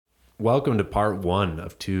Welcome to part 1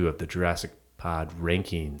 of 2 of the Jurassic Pod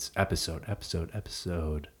rankings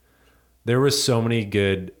episode. There was so many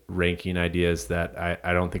good ranking ideas that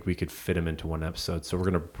I don't think we could fit them into one episode. So we're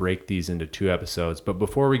going to break these into 2 episodes. But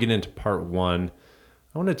before we get into part 1,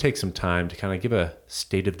 I want to take some time to kind of give a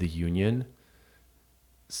state of the union,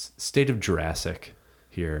 state of Jurassic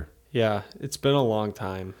here. Yeah, it's been a long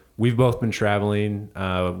time. We've both been traveling.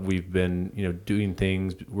 We've been, doing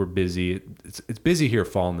things. We're busy. It's busy here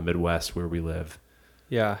fall in the Midwest where we live.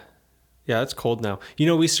 Yeah, it's cold now.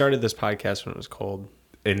 We started this podcast when it was cold.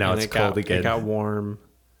 And now it's cold again. It got warm,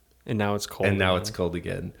 and now it's cold. And now it's cold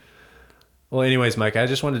again. Well, anyways, Mike, I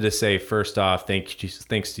just wanted to say first off, thanks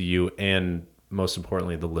to you, and most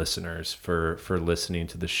importantly, the listeners for listening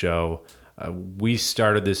to the show. We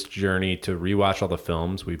started this journey to rewatch all the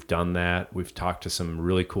films. We've done that. We've talked to some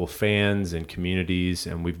really cool fans and communities,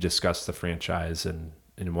 and we've discussed the franchise and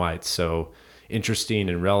why it's so interesting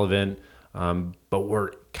and relevant. But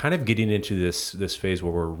we're kind of getting into this phase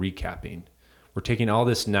where we're recapping. We're taking all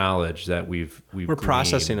this knowledge that we're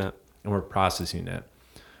processing it. And we're processing it.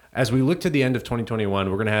 As we look to the end of 2021,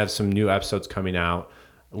 we're going to have some new episodes coming out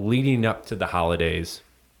leading up to the holidays.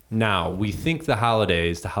 Now, we think the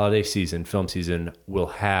holiday season, film season, will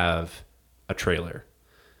have a trailer.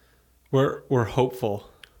 We're hopeful.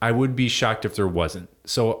 I would be shocked if there wasn't.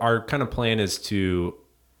 So our kind of plan is to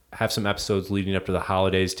have some episodes leading up to the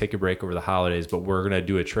holidays, take a break over the holidays, but we're going to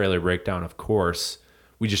do a trailer breakdown, of course.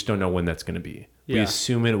 We just don't know when that's going to be. Yeah. We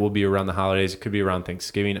assume it will be around the holidays. It could be around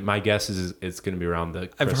Thanksgiving. My guess is it's going to be around the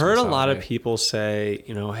Christmas I've heard a holiday. lot of people say,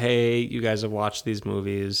 hey, you guys have watched these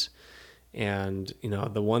movies. And,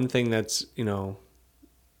 the one thing that's,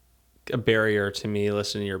 a barrier to me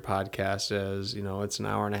listening to your podcast is, it's an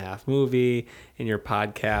hour and a half movie and your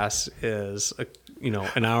podcast is, an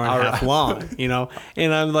hour and a half long,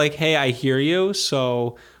 and I'm like, hey, I hear you.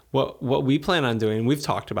 So what we plan on doing, we've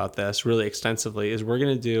talked about this really extensively, is we're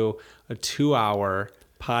going to do a 2-hour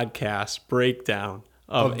podcast breakdown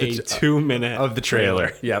of a 2-minute of the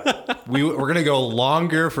trailer. Yep. We're going to go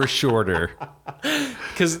longer for shorter.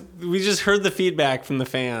 Because we just heard the feedback from the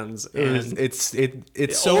fans.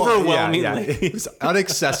 It's so overwhelmingly. Yeah. It's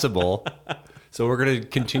inaccessible. So we're going to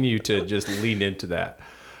continue to just lean into that.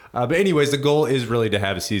 But anyways, the goal is really to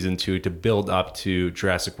have a season 2 to build up to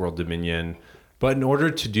Jurassic World Dominion. But in order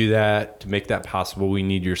to do that, to make that possible, we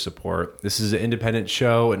need your support. This is an independent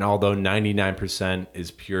show, and although 99% is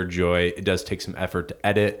pure joy, it does take some effort to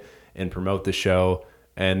edit and promote the show.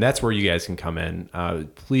 And that's where you guys can come in.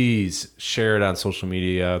 Please share it on social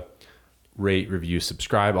media, rate, review,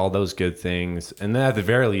 subscribe, all those good things. And then at the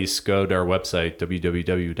very least, go to our website,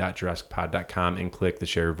 www.jurassicpod.com, and click the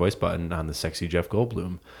share your voice button on the sexy Jeff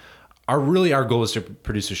Goldblum. Our goal is to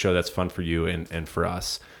produce a show that's fun for you and for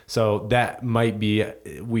us. So that might be,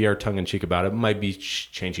 we are tongue-in-cheek about it, might be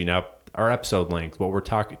changing up our episode length, what we're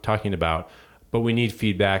talking about. But we need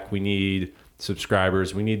feedback. We need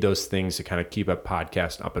subscribers. We need those things to kind of keep a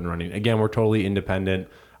podcast up and running. Again, we're totally independent.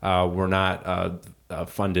 We're not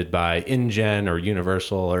funded by InGen or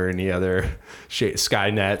Universal or any other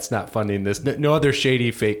Skynet's not funding this. No other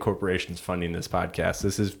shady fake corporations funding this podcast.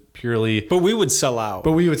 This is purely. But we would sell out.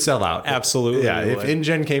 Absolutely. Yeah. If would.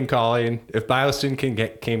 InGen came calling, if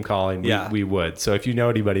BioStyn came calling, we would. So if you know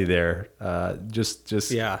anybody there, just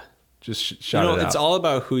shout it out. It's all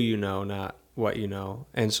about who you know, not what you know.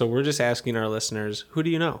 And so we're just asking our listeners, who do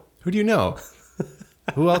you know? Who do you know?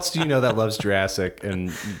 Who else do you know that loves Jurassic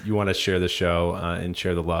and you want to share the show and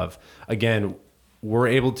share the love? Again, we're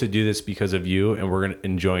able to do this because of you, and we're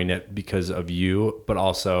enjoying it because of you, but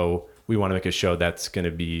also we want to make a show that's going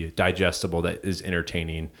to be digestible, that is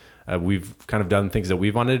entertaining. We've kind of done things that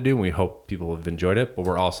we've wanted to do, and we hope people have enjoyed it, but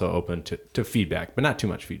we're also open to feedback, but not too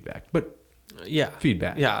much feedback, but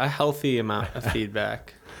feedback. Yeah, a healthy amount of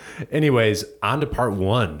feedback. Anyways, on to part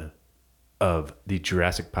 1 of the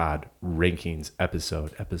Jurassic Pod rankings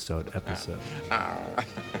episode.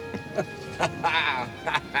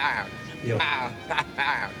 Yo. Yo.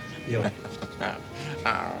 Yo.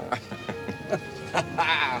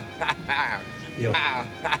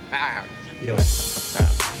 Yo.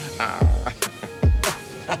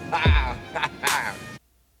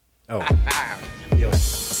 Oh. Yo.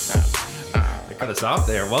 I cut us off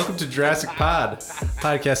there. Welcome to Jurassic Pod,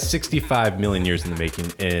 podcast 65 million years in the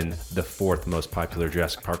making, and the 4th most popular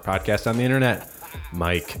Jurassic Park podcast on the internet.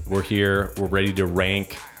 Mike, we're here. We're ready to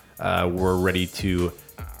rank. We're ready to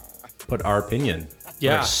put our opinion,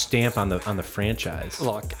 our stamp on the franchise.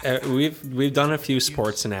 Look, we've done a few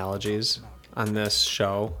sports analogies on this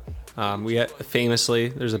show. Famously,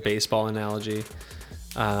 there's a baseball analogy.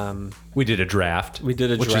 We did a draft. We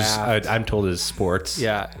did a which draft. is, I'm told, is sports.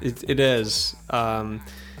 Yeah, it is.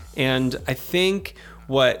 And I think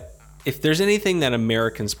if there's anything that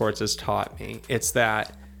American sports has taught me, it's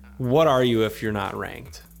that what are you if you're not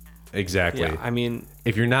ranked? Exactly. Yeah, I mean,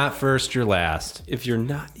 If you're not first, you're last. if you're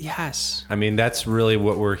not, yes. I mean, that's really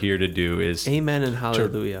what we're here to do is Amen and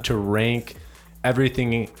hallelujah. to rank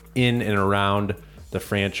everything in and around the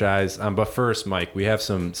franchise. But first, Mike, we have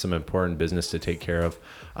some important business to take care of.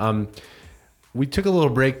 We took a little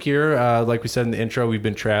break here. Like we said in the intro, we've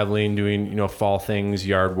been traveling, doing fall things,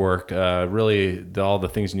 yard work, really all the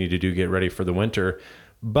things you need to do, get ready for the winter.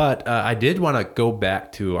 But I did want to go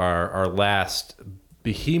back to our last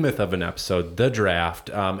behemoth of an episode, the draft,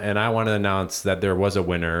 and I want to announce that there was a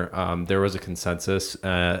winner. There was a consensus.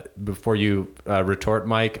 Before you retort,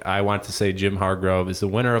 Mike, I want to say Jim Hargrove is the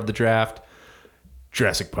winner of the draft.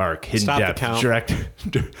 Jurassic Park, Hidden Stop the Depth, count.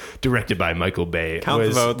 directed by Michael Bay. Count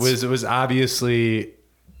the votes. Was obviously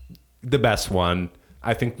the best one.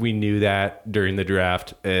 I think we knew that during the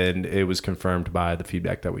draft, and it was confirmed by the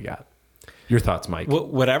feedback that we got. Your thoughts, Mike?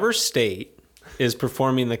 Whatever state is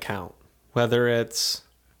performing the count, whether it's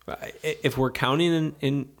if we're counting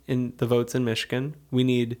in the votes in Michigan, we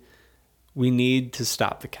need to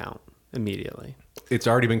stop the count immediately. It's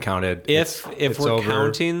already been counted. If it's we're over.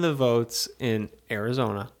 counting the votes in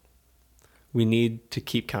Arizona, we need to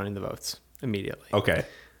keep counting the votes immediately. Okay.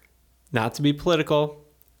 Not to be political,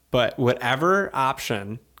 but whatever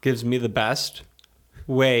option gives me the best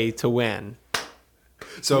way to win.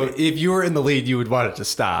 So if you were in the lead, you would want it to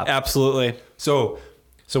stop. Absolutely. So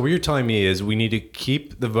what you're telling me is we need to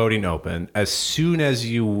keep the voting open. As soon as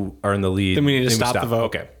you are in the lead, Then we need to stop the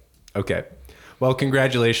vote. Okay. Well,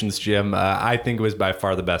 congratulations, Jim. I think it was by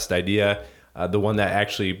far the best idea. The one that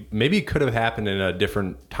actually maybe could have happened in a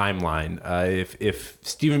different timeline. If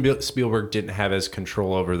Steven Spielberg didn't have his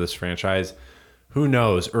control over this franchise, who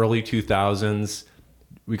knows? Early 2000s,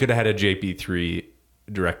 we could have had a JP3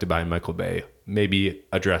 directed by Michael Bay. Maybe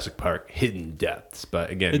a Jurassic Park, Hidden Depths. But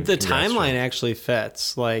again, The congrats, timeline Jim. actually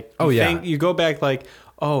fits. Like, Oh, yeah. you go back like,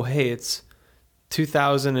 oh, hey, it's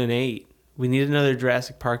 2008. We need another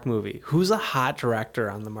Jurassic Park movie. Who's a hot director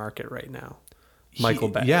on the market right now? Michael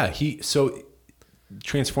Bay. Yeah, so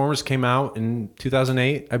Transformers came out in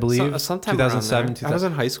 2008, I believe. Sometime 2007. around there. I was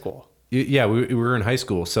in high school. Yeah, we were in high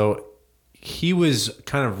school. So he was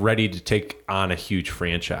kind of ready to take on a huge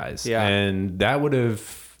franchise. Yeah. And that would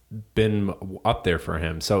have been up there for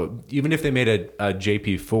him. So even if they made a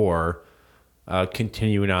JP4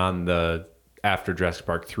 continuing on the after Jurassic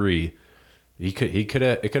Park 3, it could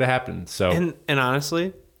have happened. So And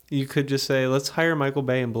honestly, you could just say, let's hire Michael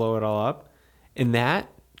Bay and blow it all up. And that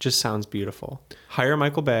just sounds beautiful. Hire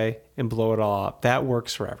Michael Bay and blow it all up. That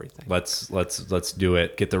works for everything. let's do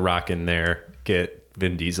it. Get The Rock in there. Get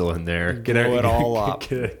Vin Diesel in there. Blow it all up.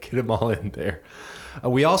 Get them all in there.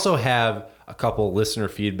 We also have a couple listener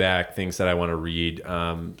feedback things that I want to read.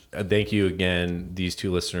 Thank you again, these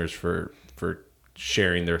two listeners, for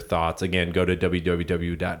sharing their thoughts. Again, go to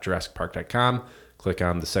www.jurassicpark.com. Click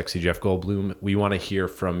on the Sexy Jeff Goldblum. We want to hear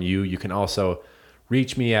from you. You can also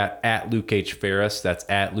reach me at Luke H. Ferris. That's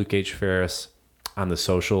at Luke H. Ferris on the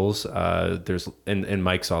socials. There's and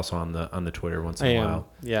Mike's also on the Twitter once in a while.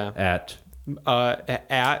 Yeah. At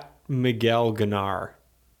Miguel Ganar.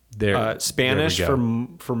 there. Spanish there we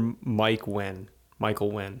go. for Mike Wynn.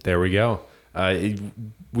 Michael Wynn. There we go.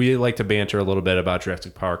 We like to banter a little bit about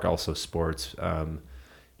Jurassic Park, also sports.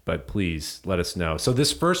 But please let us know. So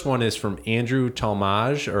this first one is from Andrew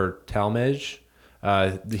Talmage.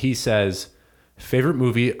 He says, favorite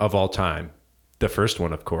movie of all time. The first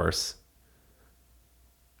one, of course.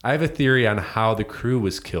 I have a theory on how the crew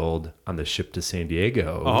was killed on the ship to San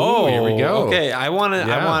Diego. Oh, Ooh, here we go. Okay, I want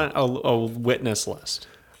Yeah. a witness list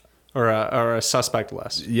or a suspect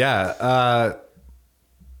list. Yeah.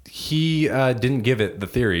 He didn't give it the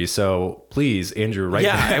theory, so please, Andrew, write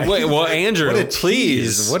Yeah, back. well, Andrew, What a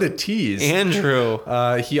please. tease. What a tease. Andrew.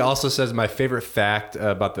 He also says my favorite fact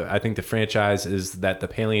about the franchise is that the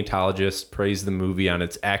paleontologist praised the movie on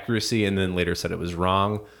its accuracy and then later said it was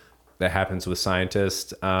wrong. That happens with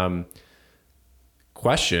scientists.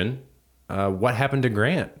 Question, what happened to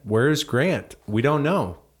Grant? Where's Grant? We don't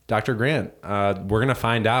know. Dr. Grant. We're going to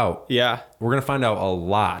find out. Yeah. We're going to find out a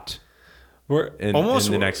lot. We're in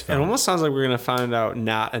the next film. It almost sounds like we're going to find out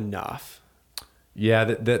not enough. Yeah,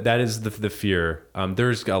 that is the fear.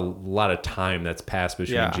 There's a lot of time that's passed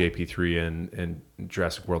between JP3 and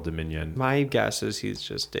Jurassic World Dominion. My guess is he's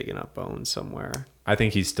just digging up bones somewhere. I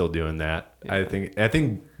think he's still doing that. Yeah. I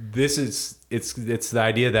think this is it's the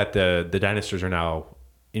idea that the dinosaurs are now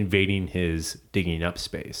invading his digging up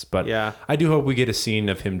space. But Yeah. I do hope we get a scene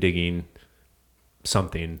of him digging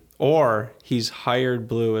something. Or he's hired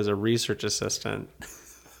Blue as a research assistant.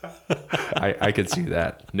 I could see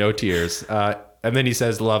that. No tears. And then he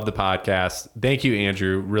says, love the podcast. Thank you,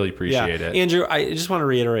 Andrew. Really appreciate it. Andrew, I just want to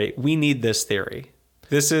reiterate, we need this theory.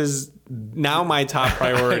 This is now my top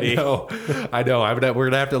priority. I know. We're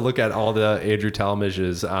gonna have to look at all the Andrew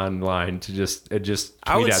Talmadges online to just tweet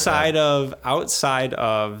outside at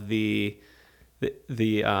of the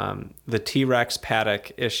T-Rex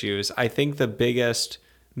paddock issues, I think the biggest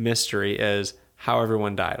mystery is how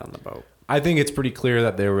everyone died on the boat. I think it's pretty clear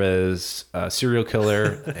that there was a serial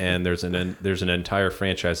killer, and there's an entire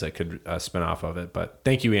franchise that could spin off of it. But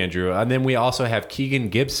thank you, Andrew. And then we also have Keegan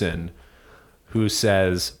Gibson, who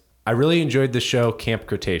says, "I really enjoyed the show Camp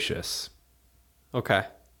Cretaceous. Okay.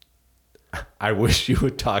 I wish you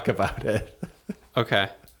would talk about it." Okay.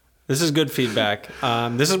 This is good feedback.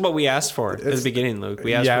 This is what we asked for at the beginning, Luke.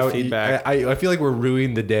 We asked for feedback. I feel like we're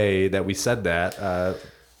ruining the day that we said that.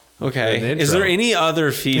 Okay. Is there any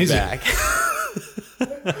other feedback?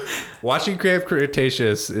 Watching Camp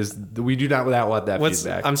Cretaceous we do not want that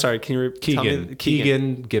feedback. I'm sorry. Can you tell me?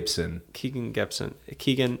 Keegan Gibson. Keegan Gibson.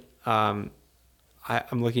 Keegan, I'm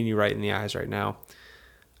looking you right in the eyes right now.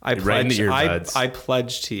 I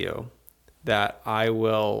pledge to you that I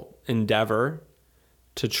will endeavor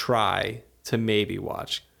to try to maybe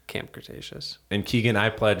watch Camp Cretaceous. And Keegan, I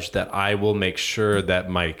pledge that I will make sure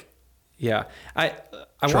that Mike. Yeah, I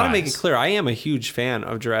want to make it clear. I am a huge fan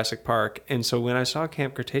of Jurassic Park, and so when I saw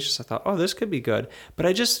Camp Cretaceous, I thought, "Oh, this could be good." But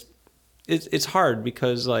it's hard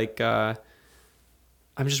because I'm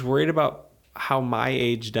just worried about how my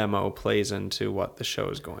age demo plays into what the show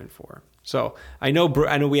is going for. So I know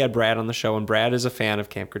we had Brad on the show, and Brad is a fan of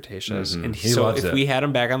Camp Cretaceous, and so if we had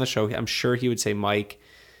him back on the show, I'm sure he would say, "Mike,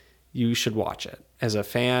 you should watch it as a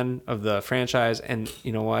fan of the franchise." And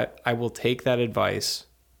you know what? I will take that advice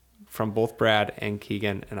from both Brad and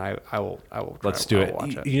Keegan, and I will. Let's do it.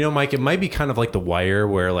 Watch it. You know, Mike, it might be kind of like The Wire,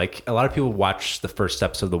 where like a lot of people watch the first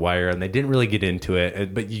episode of The Wire and they didn't really get into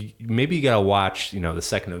it, but maybe you gotta watch, the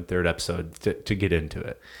second and third episode to get into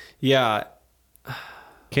it. Yeah.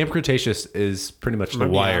 Camp Cretaceous is pretty much The To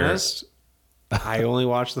be Wire. honest, I only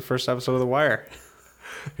watched the first episode of The Wire.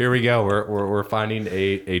 Here we go. We're finding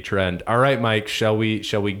a trend. All right, Mike, shall we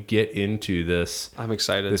get into this? I'm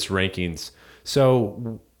excited. This rankings.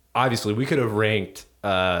 So obviously we could have ranked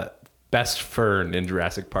best fern in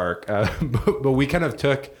Jurassic Park, but we kind of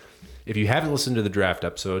took. If you haven't listened to the draft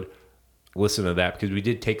episode, listen to that, because we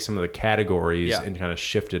did take some of the categories and kind of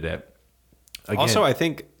shifted it. Again, also, I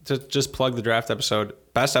think to just plug the draft episode,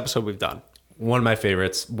 best episode we've done. One of my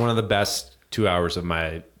favorites. One of the best 2 hours of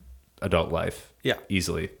my adult life. Yeah.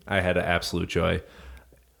 Easily. I had an absolute joy.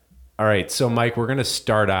 All right. So, Mike, we're going to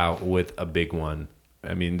start out with a big one.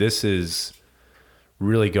 I mean, this is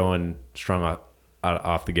really going strong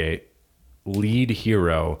off the gate. Lead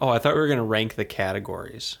hero. Oh, I thought we were going to rank the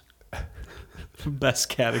categories. Best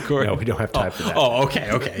category. No, we don't have time for that. Oh,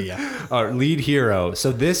 okay, yeah. Our lead hero.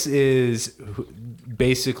 So this is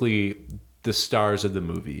basically the stars of the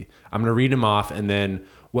movie. I'm going to read them off, and then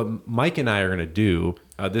what Mike and I are going to do,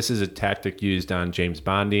 this is a tactic used on James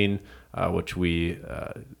Bonding, which we,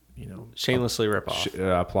 shamelessly rip off.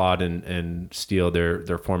 Applaud and steal their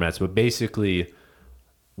formats. But basically,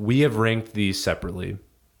 we have ranked these separately.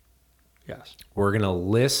 Yes. We're going to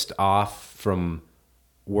list off from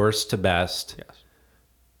worst to best. Yes.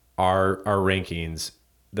 Our rankings.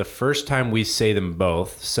 The first time we say them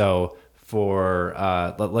both. So for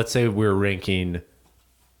let's say we're ranking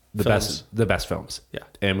the best films. Yeah.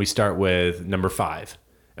 And we start with number 5,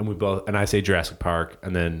 and I say Jurassic Park,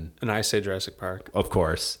 and I say Jurassic Park. of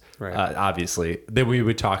course, Right. Obviously, then we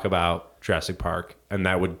would talk about Jurassic Park, and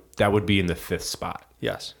that would be in the 5th spot.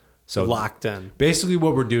 Yes. So locked in. Basically,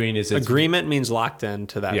 what we're doing is Agreement means locked in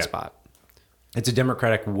to that Yeah. spot. It's a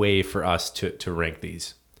democratic way for us to rank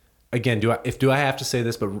these. Again, do I have to say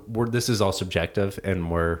this? But this is all subjective,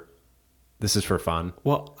 and this is for fun.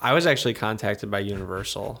 Well, I was actually contacted by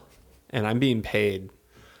Universal, and I'm being paid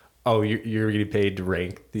Oh, you're getting paid to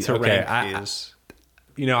rank these. to Okay, rank these.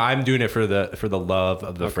 I'm doing it for the love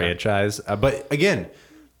of the franchise. But again,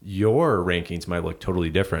 your rankings might look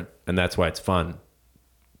totally different, and that's why it's fun.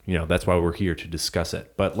 That's why we're here to discuss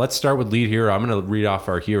it. But let's start with lead hero. I'm going to read off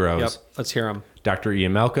our heroes. Yep. Let's hear them. Dr.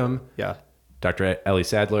 Ian Malcolm, Yeah. Dr. Ellie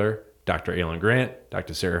Sadler, Dr. Alan Grant,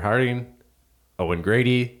 Dr. Sarah Harding, Owen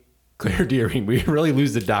Grady, Claire Deering. We really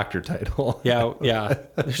lose the doctor title. Yeah.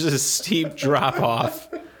 There's a steep drop off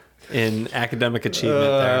in academic achievement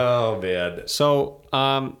there. Oh man. So,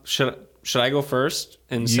 should I go first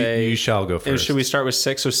and You, say you shall go and first. should we start with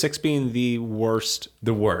 6? So 6 being the worst.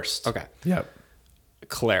 The worst. Okay. Yep.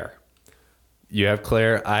 Claire. You have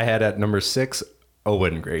Claire. I had at number 6,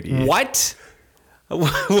 Owen Grady. What?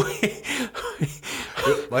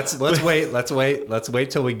 Let's wait. Let's wait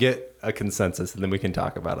till we get a consensus, and then we can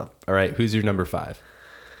talk about them. All right. Who's your number 5?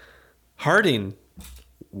 Harding.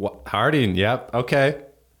 Harding. Yep. Okay.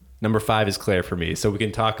 Number 5 is Claire for me. So we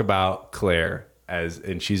can talk about Claire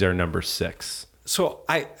and she's our number 6. So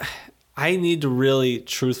I need to really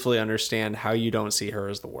truthfully understand how you don't see her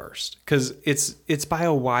as the worst, because it's by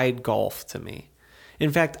a wide gulf to me.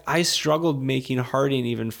 In fact, I struggled making Harding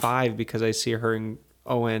even 5 because I see her and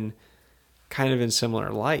Owen kind of in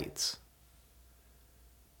similar lights.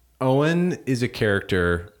 Owen is a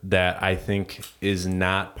character that I think is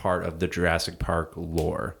not part of the Jurassic Park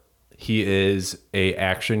lore. He is a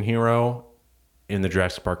action hero in the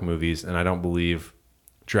Jurassic Park movies, and I don't believe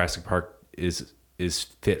Jurassic Park is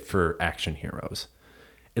fit for action heroes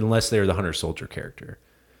unless they're the Hunter Soldier character.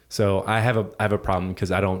 So I have a problem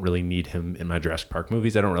because I don't really need him in my Jurassic Park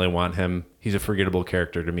movies. I don't really want him. He's a forgettable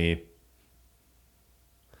character to me.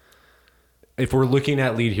 If we're looking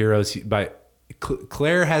at lead heroes,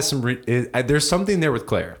 Claire has some. There's something there with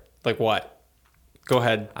Claire. Like what? Go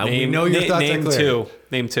ahead. We know your thoughts on name Claire. 2.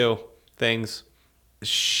 Name 2 things.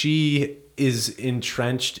 She is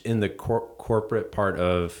entrenched in the corporate part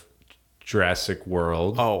of Jurassic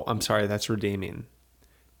World. Oh, I'm sorry. That's redeeming.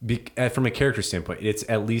 From a character standpoint, it's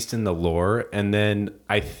at least in the lore. And then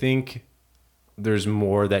I think there's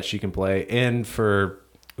more that she can play. And for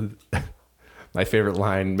my favorite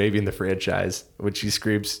line, maybe in the franchise, when she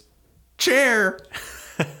screams, "Chair!"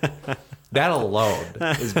 That alone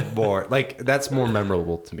is more, that's more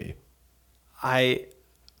memorable to me.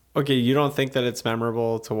 Okay, you don't think that it's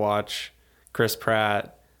memorable to watch Chris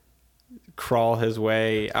Pratt crawl his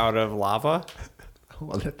way out of lava?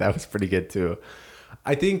 Well, that was pretty good too.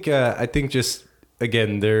 I think just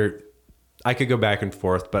again I could go back and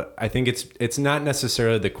forth, but I think it's not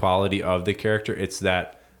necessarily the quality of the character. It's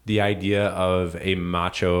that the idea of a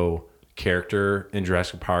macho character in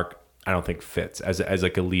Jurassic Park, I don't think fits as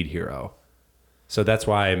like a lead hero. So that's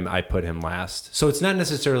why I put him last. So it's not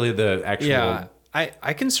necessarily the actual. Yeah,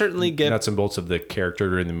 I can certainly get nuts and bolts of the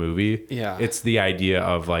character in the movie. Yeah. It's the idea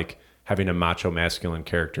of like having a macho masculine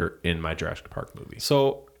character in my Jurassic Park movie.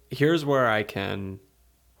 So here's where I can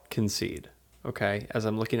concede, okay? As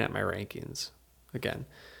I'm looking at my rankings again,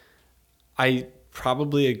 I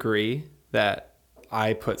probably agree that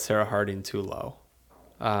I put Sarah Harding too low.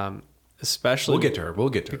 Especially We'll get to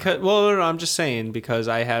her. because no, I'm just saying because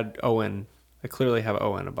I had Owen. I clearly have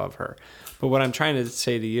Owen above her. But what I'm trying to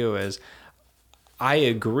say to you is I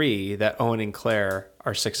agree that Owen and Claire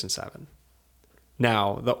are 6 and 7.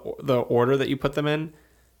 Now, the order that you put them in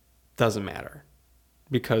doesn't matter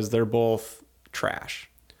because they're both trash.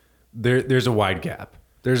 There's a wide gap.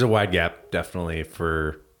 There's a wide gap definitely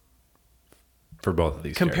for both of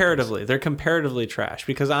these Comparatively, they're comparatively trash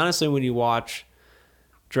because honestly, when you watch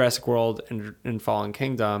Jurassic World and Fallen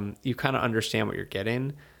Kingdom, you kind of understand what you're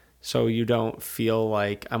getting, so you don't feel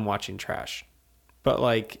like I'm watching trash. But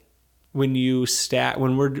like when you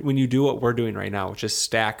do what we're doing right now, which is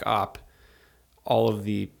stack up all of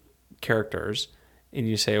the characters and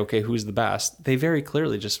you say, okay, who's the best? They very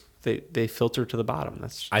clearly just they filter to the bottom.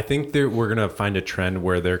 I think we're gonna find a trend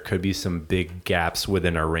where there could be some big gaps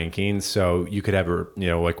within our rankings. So you could have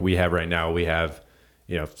like we have right now, we have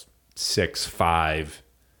 6, 5.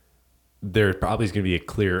 There probably is gonna be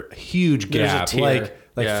a huge gap. There's a tier.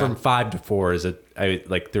 Yeah. From 5 to 4 is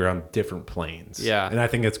they're on different planes. Yeah, and I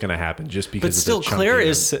think it's gonna happen just because. But still, Claire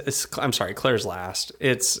is. I'm sorry, Claire's last.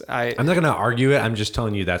 I'm not gonna argue it. I'm just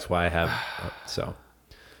telling you that's why I have. So,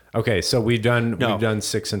 okay, so we've done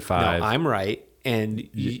 6 and 5. No, I'm right. And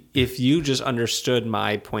if you just understood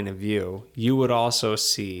my point of view, you would also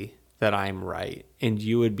see that I'm right, and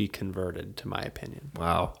you would be converted to my opinion.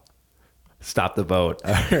 Wow. Stop the vote.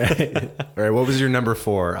 All right. All right. What was your number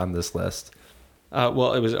 4 on this list?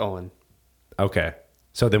 Well, it was Owen. Okay.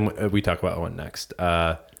 So then we talk about Owen next.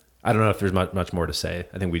 I don't know if there's much more to say.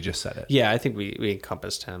 I think we just said it. Yeah, I think we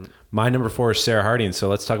encompassed him. My number 4 is Sarah Harding. So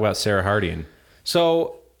let's talk about Sarah Harding.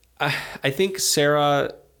 So I think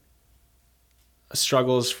Sarah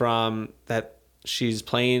struggles from that she's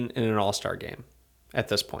playing in an all-star game at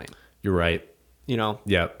this point. You're right.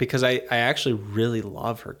 Yeah. Because I actually really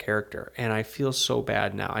love her character, and I feel so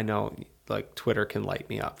bad now. I know like Twitter can light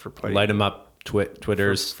me up for putting light them up.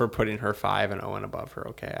 Twitters for putting her 5 and Owen above her.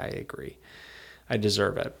 Okay, I agree. I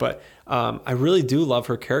deserve it. But I really do love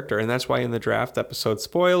her character, and that's why in the draft episode,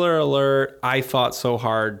 spoiler alert, I fought so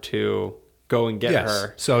hard to go and get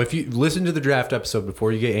her. So if you listen to the draft episode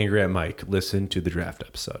before you get angry at Mike, listen to the draft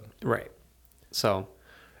episode. Right. So,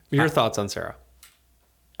 your thoughts on Sarah?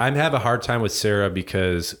 I have a hard time with Sarah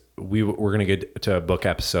because we're going to get to a book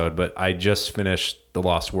episode, but I just finished The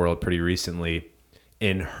Lost World pretty recently.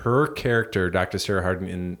 And her character, Dr. Sarah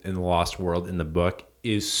Harding in The Lost World in the book,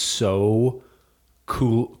 is so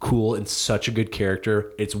cool and such a good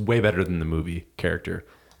character. It's way better than the movie character.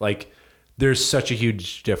 Like, there's such a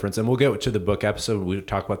huge difference. And we'll get to the book episode. We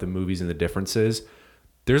talk about the movies and the differences.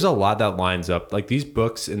 There's a lot that lines up. Like, these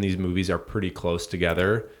books and these movies are pretty close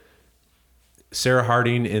together. Sarah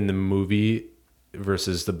Harding in the movie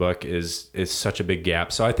versus the book is such a big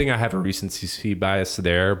gap. So I think I have a recency bias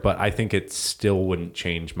there, but I think it still wouldn't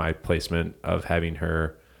change my placement of having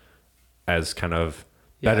her as kind of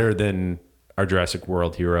better than our Jurassic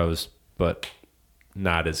World heroes, but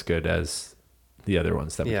not as good as the other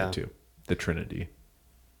ones that we get to. The Trinity.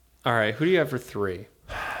 All right. Who do you have for 3?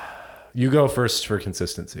 You go first for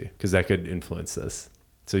consistency because that could influence this.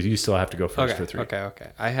 So you still have to go first for 3.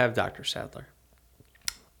 Okay. I have Dr. Sadler.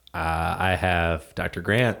 I have Dr.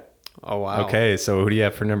 Grant. Oh, wow. Okay, so who do you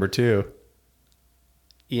have for number 2?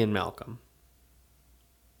 Ian Malcolm.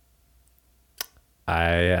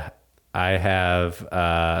 I have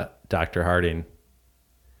Dr. Harding.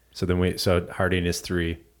 So Harding is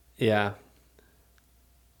 3. Yeah.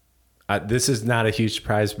 This is not a huge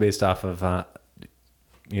surprise based off of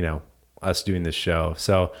us doing this show.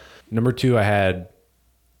 So number 2, I had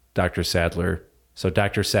Dr. Sadler. So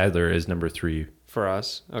Dr. Sadler is number 3 for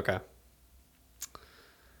us. Okay.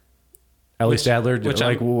 Ellie Sadler.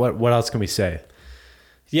 What else can we say?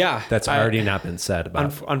 Yeah, that's already not been said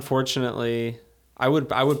about. Unfortunately, I would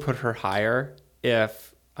put her higher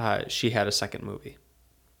if she had a second movie.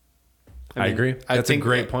 I agree. That's a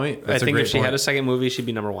great point. I think if she had a second movie, she'd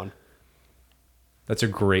be number 1. That's a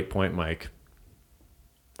great point, Mike.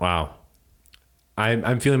 Wow.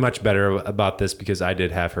 I'm feeling much better about this because I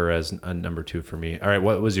did have her as a number 2 for me. All right,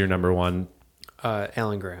 what was your number 1?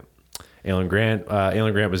 Alan Grant. Alan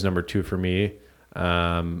Grant was number 2 for me.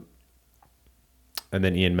 And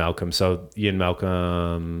then Ian Malcolm. So Ian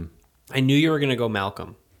Malcolm. I knew you were going to go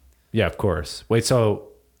Malcolm. Yeah, of course. Wait, so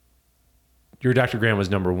your Dr. Grant was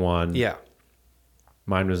number 1. Yeah.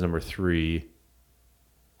 Mine was number 3.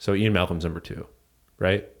 So Ian Malcolm's number 2,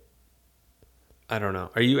 right? I don't know.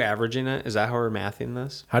 Are you averaging it? Is that how we're mathing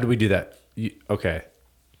this? How do we do that? Okay.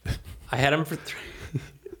 I had him for 3.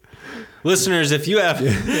 Listeners, if you have...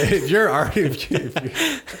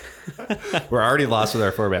 We're already lost with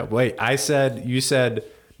our format. Wait, you said,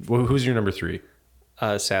 who's your number 3?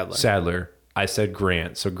 Sadler. Sadler. I said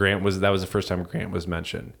Grant. So that was the first time Grant was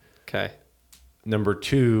mentioned. Okay. Number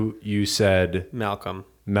 2, you said... Malcolm,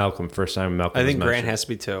 first time Malcolm was I think mentioned. Grant has to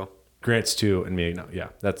be 2. Grant's 2 and me, no. Yeah,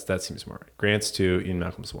 that seems more right. Grant's 2, Ian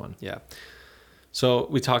Malcolm's 1. Yeah. So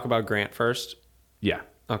we talk about Grant first? Yeah.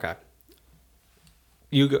 Okay.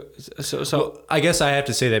 You go. So I guess I have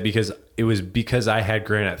to say that because I had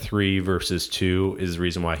Grant at 3 versus 2 is the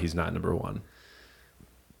reason why he's not number 1.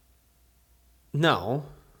 No.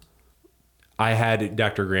 I had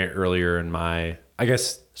Dr. Grant earlier in my, I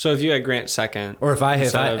guess. So if you had Grant second, or if I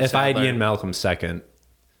had Ian Malcolm second,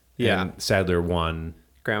 and Sadler 1,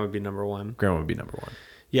 Grant would be number 1. Grant would be number 1.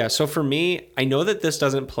 Yeah. So for me, I know that this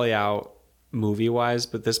doesn't play out movie wise,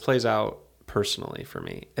 but this plays out personally for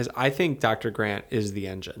me, as I think Dr. Grant is the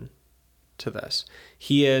engine to this.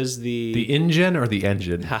 He is the engine or the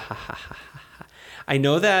engine. I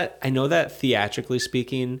know that theatrically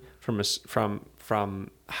speaking,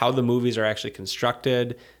 from how the movies are actually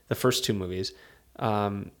constructed, the first 2 movies,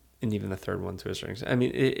 and even the third one to a certain extent. I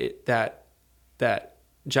mean, that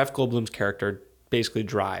Jeff Goldblum's character basically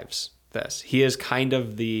drives this. He is kind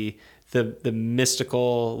of the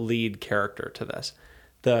mystical lead character to this,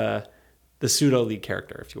 the pseudo lead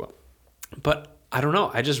character, if you will. But I don't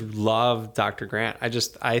know. I just love Dr. Grant.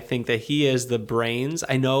 I think that he is the brains.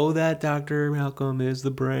 I know that Dr. Malcolm is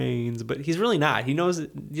the brains, but he's really not. He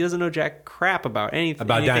doesn't know jack crap about anything.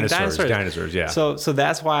 About dinosaurs, yeah. So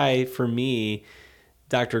that's why for me,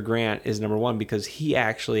 Dr. Grant is number 1, because he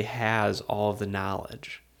actually has all of the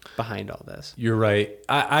knowledge behind all this. You're right.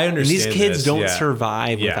 I understand. And these kids don't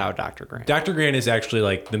survive without Dr. Grant. Dr. Grant is actually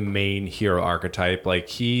like the main hero archetype. Like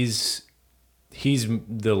he's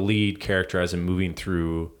the lead character as I'm moving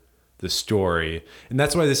through the story. And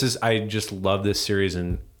that's why I just love this series,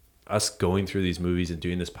 and us going through these movies and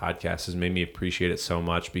doing this podcast has made me appreciate it so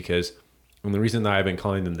much, because, and the reason that I've been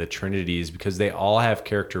calling them the Trinity is because they all have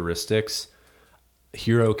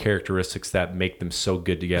hero characteristics that make them so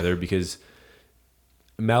good together, because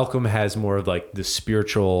Malcolm has more of like the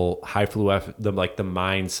spiritual the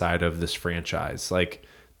mind side of this franchise. Like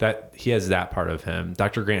that, he has that part of him.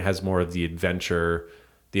 Dr. Grant has more of the adventure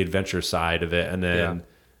side of it, and then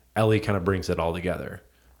Ellie kind of brings it all together.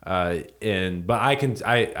 I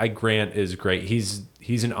Grant is great.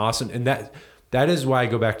 He's an awesome, and that is why I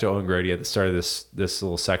go back to Owen Grady at the start of this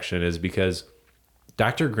little section, is because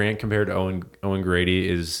Dr. Grant compared to Owen Grady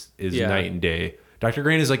is night and day. Dr.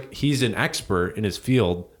 Grant is like, he's an expert in his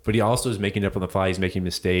field, but he also is making up on the fly. He's making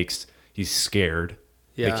mistakes. He's scared.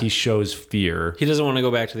 Yeah. Like, he shows fear. He doesn't want to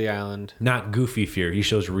go back to the island. Not goofy fear. He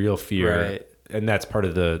shows real fear. Right. And that's part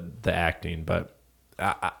of the acting. But,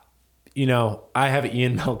 I have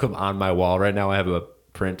Ian Malcolm on my wall right now. I have a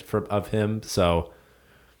print of him. So,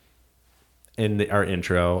 in our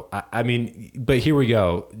intro, but here we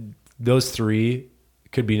go. Those three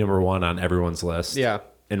could be number one on everyone's list. Yeah.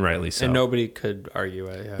 And rightly so. And nobody could argue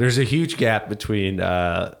it. Yeah. There's a huge gap between,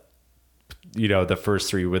 the first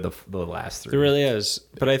three with the last three. There really is.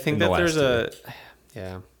 But I think And the that there's last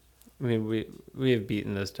yeah. I mean, we have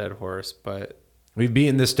beaten this dead horse, but We've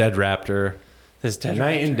beaten this dead raptor. this dead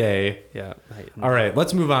Night and day. Yeah. Night and All right,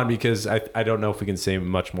 let's move on, because I don't know if we can say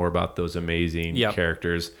much more about those amazing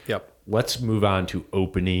characters. Yep. Let's move on to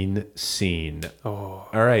opening scene. Oh.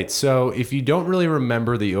 All right, so if you don't really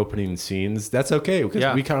remember the opening scenes, that's okay,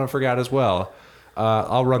 because we kind of forgot as well.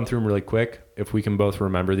 I'll run through them really quick if we can both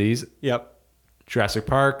remember these. Yep. Jurassic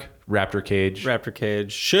Park, Raptor Cage. Raptor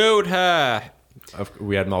Cage. Shoot her.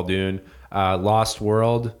 We had Muldoon. Lost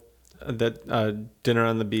World. Dinner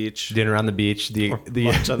on the beach. Dinner on the beach. The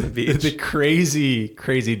Lunch on the beach. The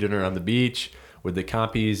crazy dinner on the beach with the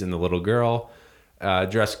compies and the little girl.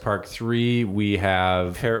 Jurassic Park 3, we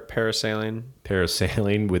have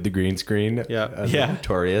parasailing with the green screen.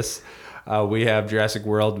 Notorious. We have Jurassic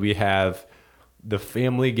World. We have the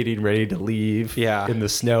family getting ready to leave in the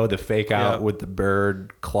snow, the fake out with the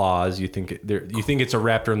bird claws. You think it's a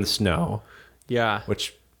raptor in the snow. Yeah.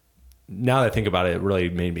 Which, now that I think about it, it really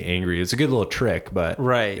made me angry. It's a good little trick, but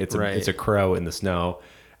it's a crow in the snow.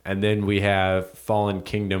 And then we have Fallen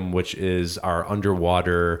Kingdom, which is our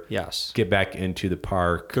underwater get back into the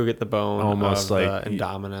park. Go get the bone, almost of like the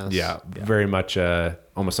Indominus. Yeah, very much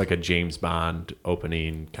almost like a James Bond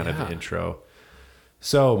opening kind of intro.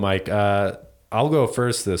 So, Mike, I'll go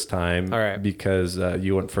first this time. All right. Because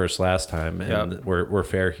you went first last time, and we're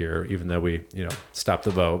fair here, even though we stopped the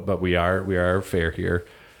vote, but we are fair here.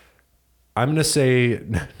 I'm going to say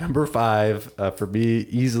number 5 for me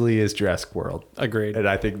easily is Jurassic World. Agreed. And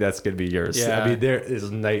I think that's going to be yours. Yeah. I mean, there is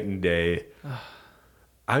night and day.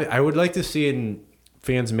 I would like to see in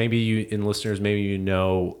fans, in listeners,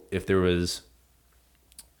 if there was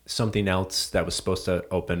something else that was supposed to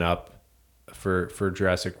open up for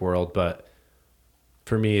Jurassic World. But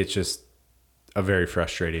for me, it's just a very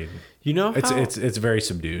frustrating. It's very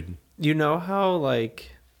subdued. You know how,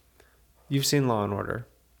 like, you've seen Law and Order?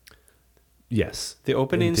 Yes. The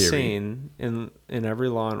opening scene in every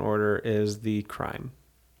Law and Order is the crime.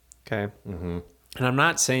 Okay? Mm-hmm. And I'm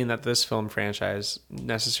not saying that this film franchise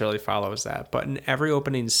necessarily follows that, but in every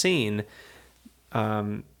opening scene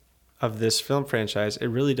of this film franchise, it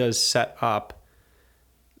really does set up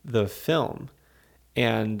the film.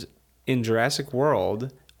 And in Jurassic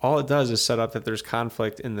World, all it does is set up that there's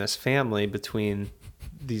conflict in this family between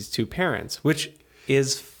these two parents, which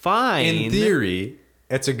is fine. In theory,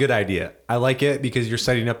 it's a good idea. I like it because you're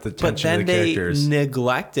setting up the tension of the characters. But then they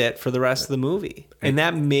neglect it for the rest of the movie. And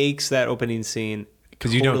that makes that opening scene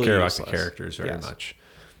because you don't care about the characters very much.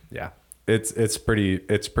 Yeah. It's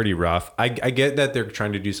pretty rough. I get that they're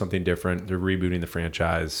trying to do something different. They're rebooting the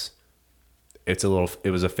franchise. It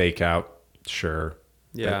was a fake out. Sure.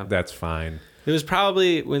 Yeah. That's fine. It was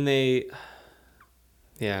probably when they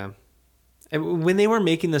were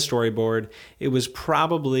making the storyboard, it was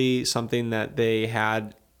probably something that they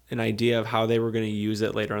had an idea of how they were going to use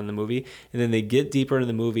it later in the movie. And then they get deeper into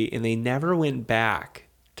the movie and they never went back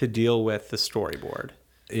to deal with the storyboard.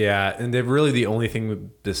 Yeah. And they're really the only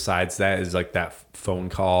thing besides that is like that phone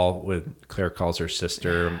call when Claire calls her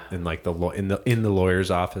sister in like in the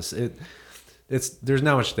lawyer's office. There's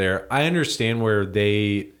not much there. I understand where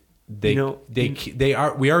we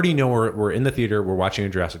already know we're in the theater, we're watching a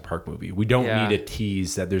Jurassic Park movie. We don't need a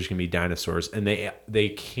tease that there's going to be dinosaurs, and they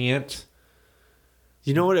can't.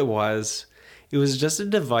 You know what it was? It was just a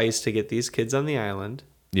device to get these kids on the island.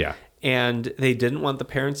 Yeah. And they didn't want the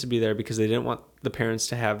parents to be there because they didn't want the parents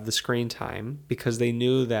to have the screen time because they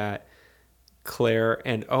knew that Claire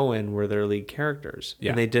and Owen were their lead characters.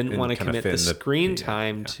 Yeah. And they didn't want to commit the screen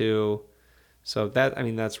time to. So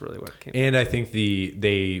that's really what it came. And I think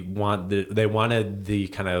they wanted the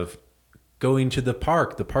kind of going to the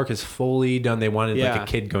park. The park is fully done. They wanted like Yeah. a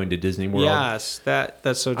kid going to Disney World. Yes,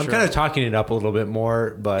 that's so true. I'm kind of talking it up a little bit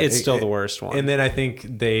more, but It's still the worst one. And then I think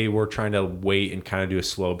they were trying to wait and kind of do a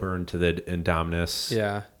slow burn to the Indominus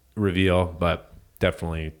yeah. reveal, but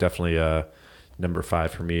definitely number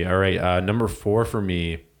 5 for me. All right, number 4 for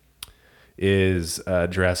me is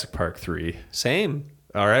Jurassic Park 3. Same.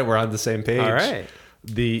 All right, we're on the same page. All right.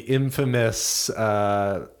 The infamous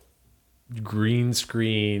green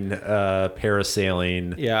screen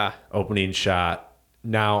parasailing Yeah. opening shot.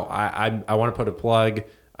 Now, I want to put a plug.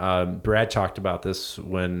 Brad talked about this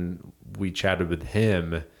when we chatted with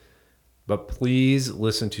him, but please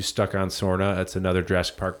listen to Stuck on Sorna. It's another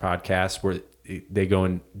Jurassic Park podcast where they go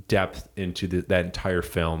in depth into that entire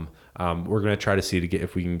film. We're going to try to see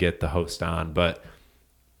if we can get the host on, but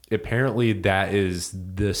apparently that is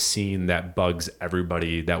the scene that bugs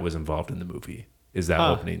everybody that was involved in the movie, is that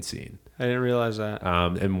opening scene. I didn't realize that.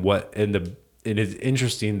 It is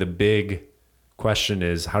interesting. The big question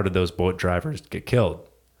is, how did those boat drivers get killed?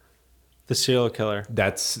 The serial killer.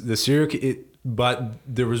 That's the serial. But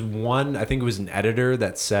there was one, I think it was an editor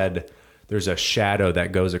that said there's a shadow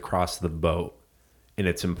that goes across the boat, and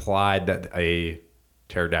it's implied that a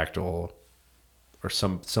pterodactyl or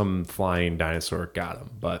some flying dinosaur got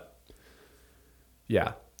him. But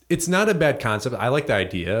yeah, it's not a bad concept. I like the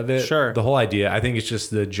idea of it. Sure. The whole idea. I think it's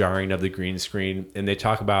just the jarring of the green screen. And they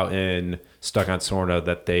talk about in Stuck on Sorna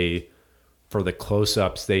that for the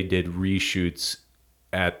close-ups, they did reshoots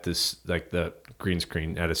at this, like the green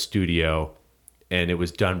screen at a studio, and it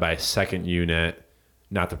was done by a second unit,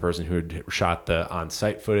 not the person who had shot the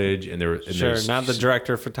on-site footage. And Sure, not the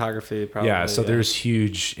director of photography, probably. Yeah, so there's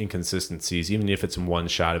huge inconsistencies. Even if it's in one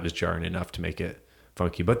shot, it was jarring enough to make it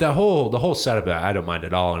funky. But the whole setup, I don't mind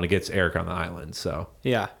at all, and it gets Eric on the island. So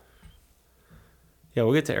Yeah. Yeah,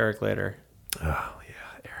 we'll get to Eric later. oh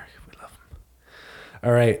yeah, Eric, we love him.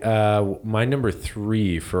 All right, my number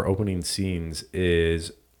 3 for opening scenes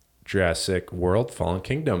is Jurassic World: Fallen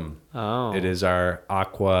Kingdom. Oh. It is our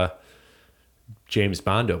Aqua James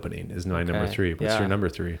Bond opening. Is my number 3. What's yeah. your number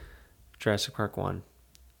 3? Jurassic Park 1.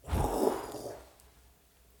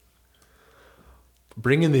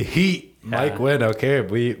 Bringing the heat, Mike Wynn. Okay,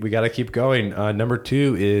 we got to keep going. Number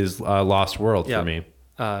 2 is Lost World for me.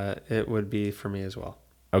 It would be for me as well.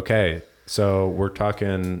 Okay, so we're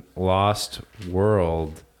talking Lost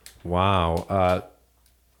World. Wow.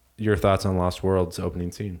 Your thoughts on Lost World's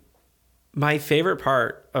opening scene? My favorite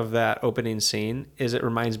part of that opening scene is it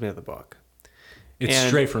reminds me of the book. It's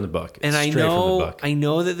straight from the book. And I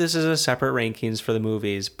know that this is a separate rankings for the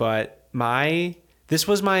movies, but this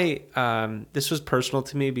was personal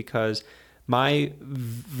to me because my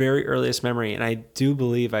very earliest memory, and I do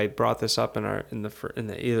believe I brought this up in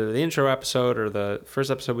either the intro episode or the first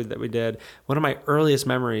episode that we did. One of my earliest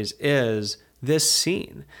memories is this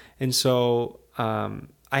scene, and so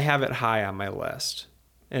I have it high on my list.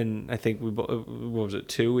 And I think what was it,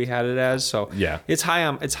 2 we had it as? So yeah, it's high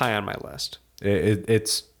on my list.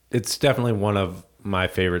 It's definitely one of my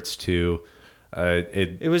favorites too.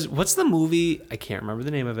 It was, what's the movie? I can't remember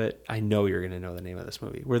the name of it. I know you're going to know the name of this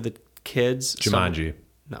movie. Where the kids... Jumanji.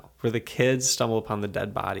 Where the kids stumble upon the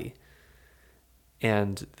dead body.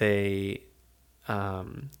 And they...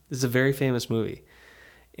 this is a very famous movie.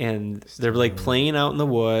 And they're like playing out in the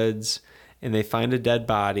woods, and they find a dead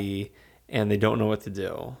body, and they don't know what to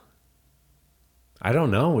do. I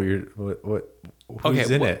don't know.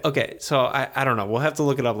 Who's in it? Okay, so I don't know. We'll have to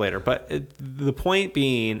look it up later. But the point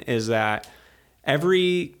being is that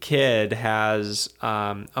every kid has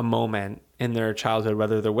a moment in their childhood,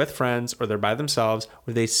 whether they're with friends or they're by themselves,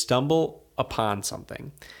 where they stumble upon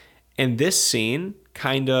something. And this scene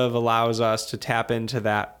kind of allows us to tap into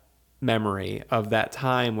that memory of that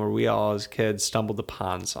time where we all as kids stumbled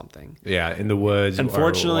upon something. Yeah, in the woods.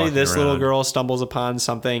 Unfortunately, this little girl stumbles upon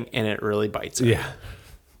something and it really bites her. Yeah.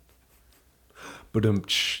 But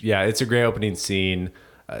yeah, it's a great opening scene.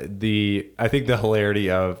 I think the hilarity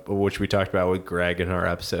of which we talked about with Greg in our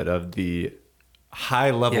episode of the high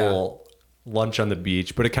level lunch on the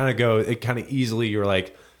beach, but it kind of easily, you're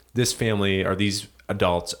like, this family or these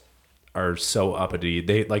adults are so uppity.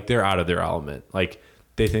 They're out of their element. Like,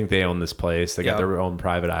 they think they own this place. They got their own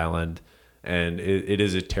private island, and it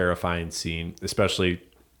is a terrifying scene, especially,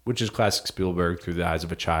 which is classic Spielberg through the eyes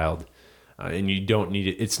of a child. And you don't need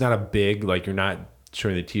it. It's not a big, like, you're not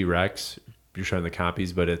showing the T-Rex, you're showing the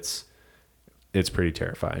copies, but it's pretty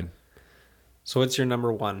terrifying. So what's your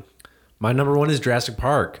number 1? My number 1 is Jurassic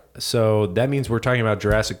Park. So that means we're talking about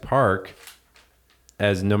Jurassic Park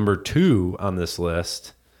as number 2 on this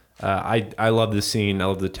list. I love the scene. I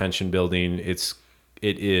love the tension building. It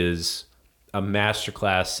is a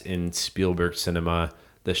masterclass in Spielberg cinema.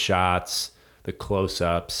 The shots, the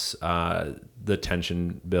close-ups, the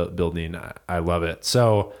tension building. I love it.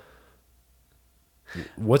 So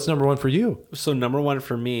what's number one for you? So number one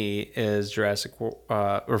for me is Jurassic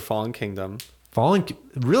or Fallen Kingdom.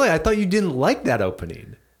 Really? I thought you didn't like that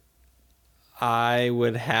opening. I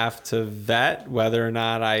would have to vet whether or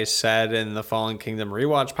not I said in the Fallen Kingdom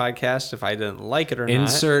rewatch podcast if I didn't like it or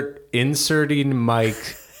not. Inserting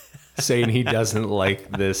Mike saying he doesn't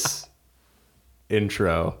like this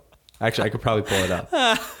intro. Actually, I could probably pull it up.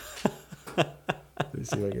 Let me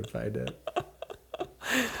see if I can find it.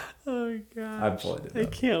 Oh god! I'm pulling it up. I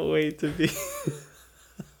can't wait to be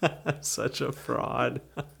such a fraud.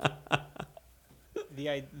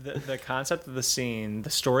 The concept of the scene, the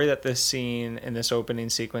story that this scene in this opening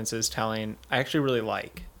sequence is telling, I actually really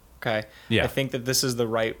like. Okay. Yeah. I think that this is the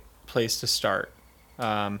right place to start.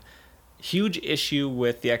 Huge issue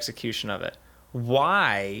with the execution of it.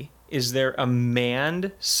 Why is there a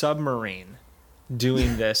manned submarine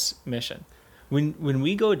doing this mission? When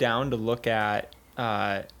we go down to look at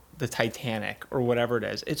the Titanic or whatever it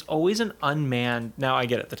is, it's always an unmanned. Now I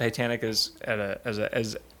get it. The Titanic is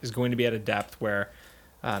is going to be at a depth where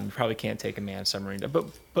you probably can't take a manned submarine. But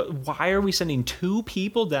why are we sending 2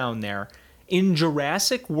 people down there in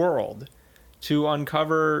Jurassic World to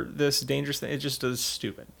uncover this dangerous thing? It just is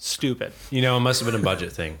stupid. Stupid. You know, it must have been a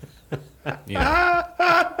budget thing. You know,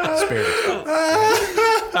 spare expense.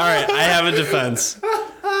 All right, I have a defense. All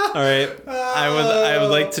right, I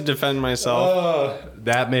would like to defend myself.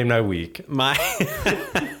 That made my week. I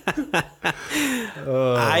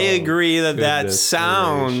agree that goodness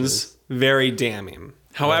sounds gracious. very damning.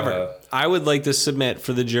 However, I would like to submit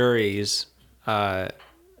for the jury's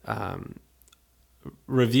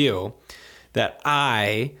review that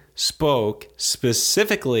I spoke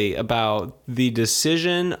specifically about the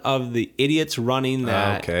decision of the idiots running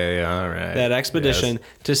that that expedition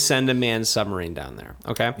to send a manned submarine down there.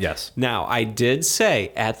 Okay? Yes. Now, I did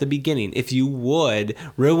say at the beginning, if you would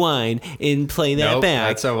rewind and play that back,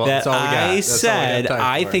 that's all we got. I That's all we got said time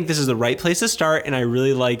I for. think this is the right place to start, and I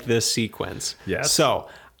really like this sequence. Yes. So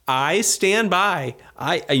I stand by.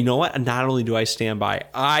 You know what? Not only do I stand by,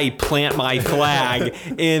 I plant my flag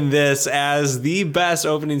in this as the best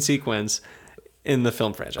opening sequence in the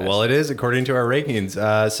film franchise. Well, it is according to our rankings.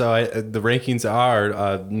 The rankings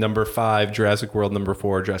are number 5, Jurassic World; number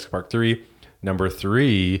 4, Jurassic Park 3; number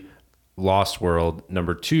 3, Lost World;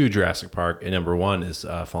 number 2, Jurassic Park; and number 1 is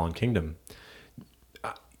Fallen Kingdom.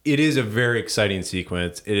 It is a very exciting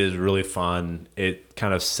sequence. It is really fun. It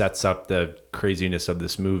kind of sets up the craziness of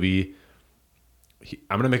this movie.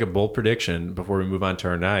 I'm going to make a bold prediction before we move on to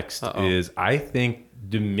our next. Is I think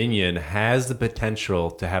Dominion has the potential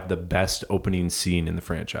to have the best opening scene in the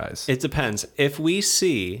franchise. It depends. If we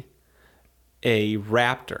see a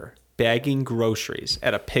raptor bagging groceries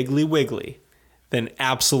at a Piggly Wiggly, then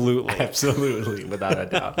absolutely. Absolutely, without a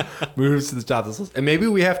doubt. Moves to the top of this list. And maybe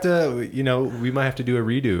we have to, we might have to do a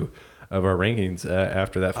redo of our rankings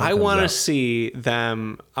after that. I want to see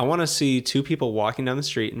them. I want to see 2 people walking down the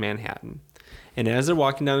street in Manhattan. And as they're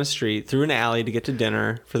walking down the street through an alley to get to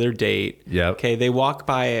dinner for their date, Yep. Okay, they walk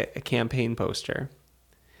by a campaign poster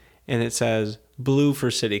and it says blue for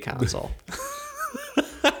city council.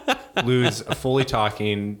 Lou's fully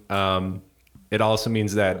talking. It also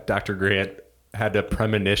means that Dr. Grant had a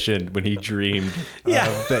premonition when he dreamed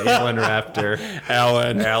of the Alien Raptor.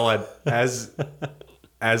 Alan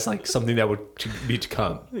as like something that would be to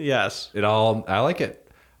come. Yes. I like it.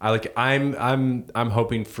 I'm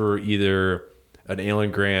hoping for either an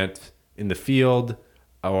Alan Grant in the field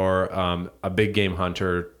or a big game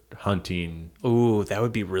hunter hunting Ooh, that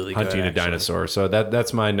would be really good. a actually. dinosaur. So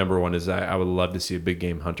that's my number 1 is I would love to see a big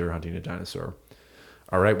game hunter hunting a dinosaur.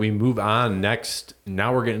 All right, we move on next.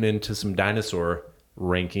 Now we're getting into some dinosaur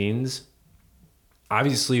rankings.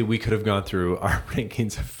 Obviously, we could have gone through our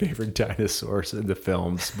rankings of favorite dinosaurs in the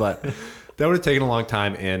films, but that would have taken a long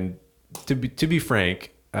time. And to be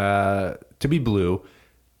frank, to be blue,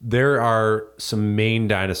 there are some main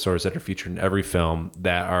dinosaurs that are featured in every film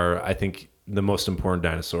that are, I think, the most important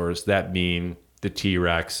dinosaurs. That being the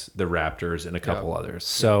T-Rex, the Raptors, and a couple others.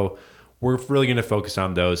 So we're really going to focus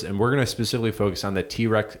on those, and we're going to specifically focus on the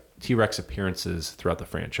T-Rex appearances throughout the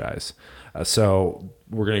franchise. So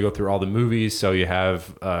we're going to go through all the movies, so you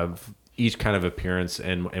have each kind of appearance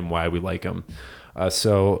and why we like them.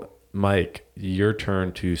 So, Mike, your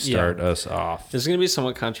turn to start us off. This is going to be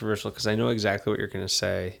somewhat controversial because I know exactly what you're going to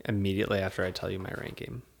say immediately after I tell you my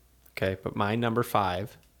ranking. Okay, but my number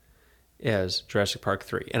 5 is Jurassic Park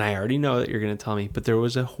 3. And I already know that you're going to tell me, but there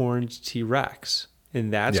was a horned T-Rex.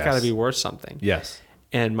 And that's got to be worth something. Yes.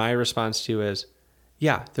 And my response to you is,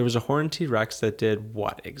 yeah, there was a horned T-Rex that did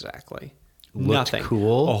what exactly? Looked Nothing.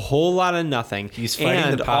 cool. A whole lot of nothing. He's fighting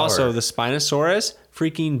and the power. also the Spinosaurus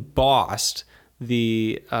freaking bossed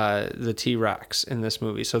the T-Rex in this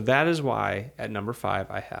movie. So that is why at number 5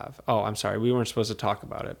 I have. Oh, I'm sorry. We weren't supposed to talk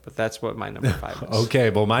about it, but that's what my number 5 is. Okay,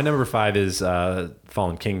 well, my number 5 is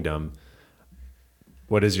Fallen Kingdom.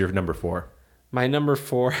 What is your number 4? My number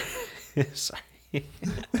 4 sorry.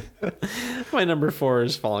 My number 4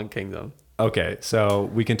 is Fallen Kingdom. Okay, so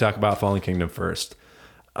we can talk about Fallen Kingdom first.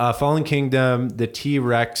 Fallen Kingdom, the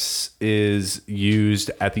T-Rex is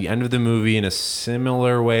used at the end of the movie in a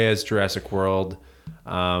similar way as Jurassic World,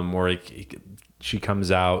 where she comes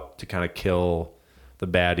out to kind of kill the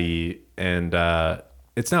baddie, and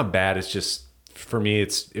it's not bad. It's just, for me,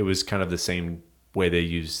 it was kind of the same way they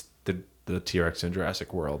used the T-Rex in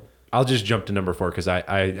Jurassic World. I'll just jump to number 4 because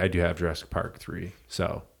I do have Jurassic Park 3,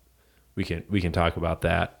 so we can talk about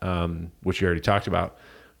that, which you already talked about.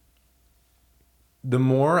 The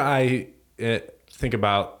more I think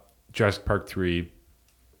about Jurassic Park 3,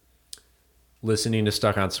 listening to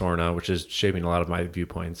Stuck on Sorna, which is shaping a lot of my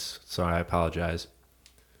viewpoints, so I apologize.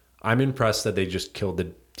 I'm impressed that they just killed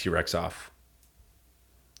the T-Rex off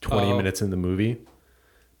 20 minutes in the movie.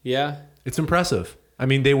 Yeah. It's impressive. I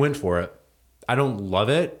mean, they went for it. I don't love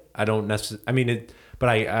it. I don't necessarily. I mean, but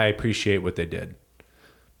I appreciate what they did.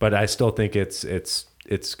 But I still think it's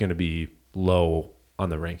going to be low on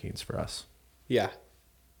the rankings for us. Yeah.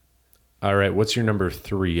 All right. What's your number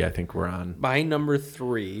 3? I think we're on. My number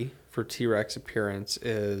 3 for T-Rex appearance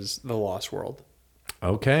is The Lost World.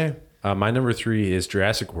 Okay. My number 3 is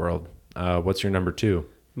Jurassic World. What's your number 2?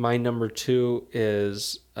 My number 2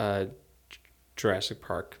 is Jurassic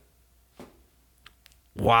Park.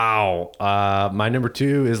 Wow. My number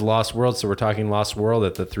 2 is Lost World. So we're talking Lost World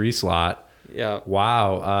at the 3 slot. Yeah.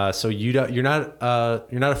 Wow. So you're not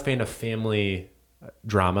a fan of family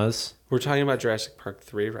dramas. We're talking about Jurassic Park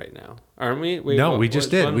 3 right now, aren't we? No, we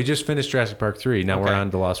just did. We just finished Jurassic Park 3. Now we're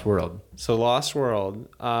on to Lost World. So Lost World.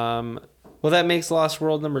 Well, that makes Lost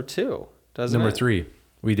World number 2, doesn't it? Number 3.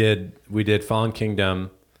 We did Fallen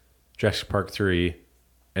Kingdom, Jurassic Park 3,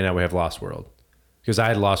 and now we have Lost World. Because I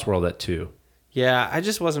had Lost World at 2. Yeah, I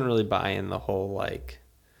just wasn't really buying the whole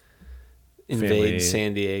invade Family.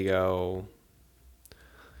 San Diego.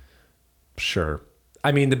 Sure.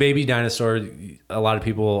 I mean, the baby dinosaur, a lot of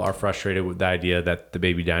people are frustrated with the idea that the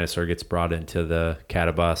baby dinosaur gets brought into the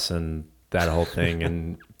catibus and that whole thing,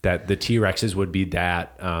 and that the T-Rexes would be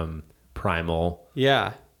that primal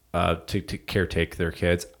Yeah. to caretake their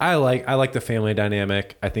kids. I like the family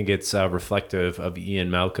dynamic. I think it's reflective of Ian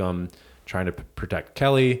Malcolm trying to protect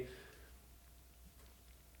Kelly.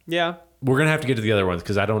 Yeah. We're gonna have to get to the other ones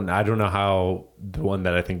because I don't know how the one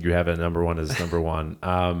that I think you have at number 1 is number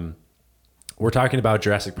 1. We're talking about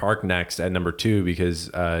Jurassic Park next at number 2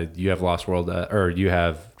 because you have Lost World or you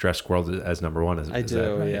have Jurassic World as number 1. I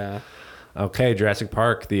do, right? yeah. Okay, Jurassic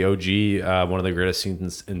Park, the OG, one of the greatest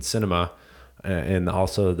scenes in cinema, and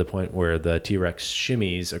also the point where the T-Rex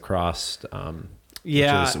shimmies across.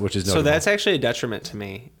 Yeah, which is so notable. that's actually a detriment to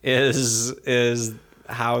me. Is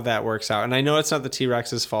how that works out, and I know it's not the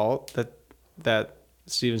T-Rex's fault that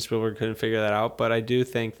Steven Spielberg couldn't figure that out, but I do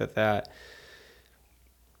think that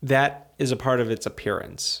is a part of its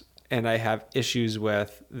appearance, and I have issues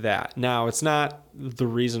with that. Now, it's not the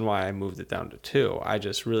reason why I moved it down to 2. I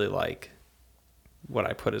just really like what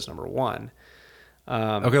I put as number 1.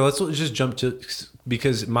 Okay, let's just jump to,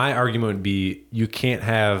 because my argument would be you can't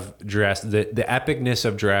have the epicness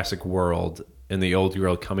of Jurassic World and the old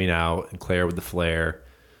girl coming out and Claire with the flare.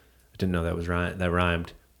 I didn't know that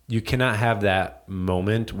rhymed. You cannot have that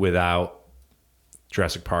moment without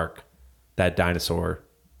Jurassic Park, that dinosaur,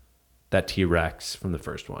 that T-Rex from the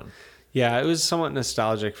first one. Yeah, it was somewhat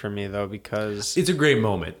nostalgic for me though, because It's a great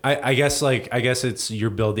moment. I guess it's you're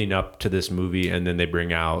building up to this movie and then they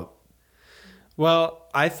bring out. well,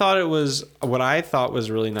 what I thought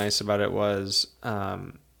was really nice about it was,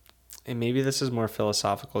 and maybe this is more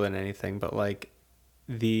philosophical than anything, but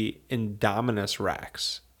the Indominus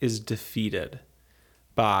Rex is defeated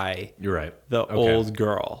by You're right. the Okay. old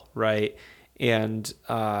girl, right? And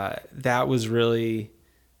that was really,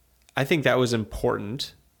 I think that was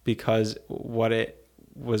important because what it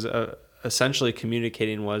was essentially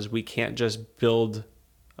communicating was we can't just build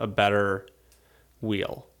a better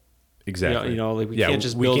wheel. Exactly. We can't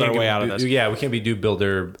just build our way out of this. Yeah, we can't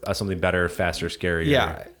builder something better, faster, scarier.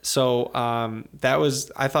 Yeah. So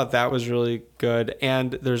I thought that was really good.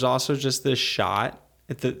 And there's also just this shot.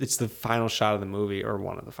 It's the final shot of the movie, or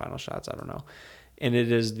one of the final shots. I don't know. And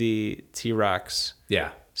it is the T-Rex Yeah.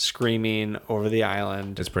 screaming over the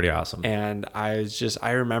island. It's pretty awesome. And I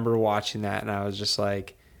remember watching that and I was just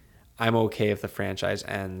like, I'm okay if the franchise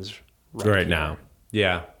ends right here. now.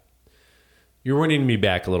 Yeah. You're winning me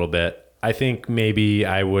back a little bit. I think maybe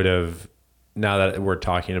I would have, now that we're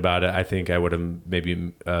talking about it, I think I would have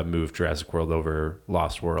maybe moved Jurassic World over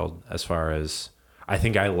Lost World as far as, I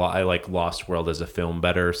think I like Lost World as a film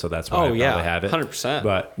better, so that's why I probably have it. 100%.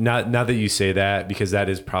 But now that you say that, because that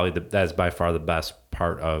is probably that is by far the best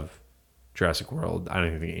part of Jurassic World. I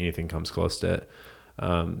don't think anything comes close to it,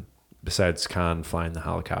 besides Khan flying the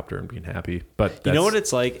helicopter and being happy. But you know what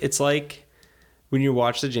it's like? It's like when you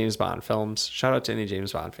watch the James Bond films. Shout out to any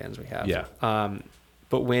James Bond fans we have. Yeah.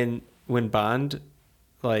 But when Bond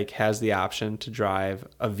like has the option to drive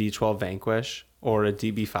a V12 Vanquish or a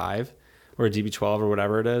DB5 or a DB12 or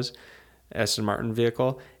whatever it is, Aston Martin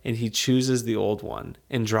vehicle, and he chooses the old one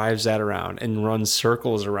and drives that around and runs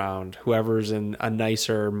circles around whoever's in a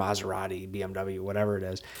nicer Maserati, BMW, whatever it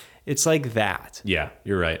is. It's like that. Yeah,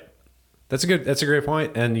 you're right. That's a great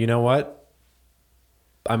point. And you know what?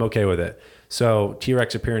 I'm okay with it. So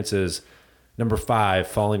T-Rex appearances, number 5,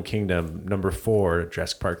 Fallen Kingdom, number 4,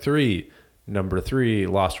 Jurassic Park 3, number 3,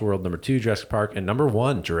 Lost World, number 2, Jurassic Park, and number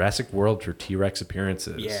 1, Jurassic World for T-Rex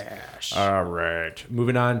appearances. Yes. All right.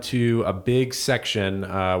 Moving on to a big section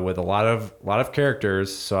with a lot of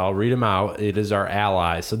characters. So I'll read them out. It is our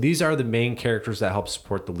allies. So these are the main characters that help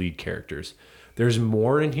support the lead characters. There's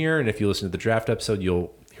more in here, and if you listen to the draft episode,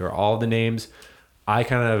 you'll hear all the names. I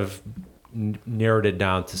kind of narrowed it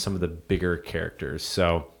down to some of the bigger characters.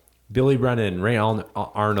 So Billy Brennan, Ray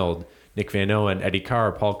Arnold, Nick Van Owen, Eddie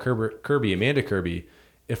Carr, Paul Kirby, Amanda Kirby,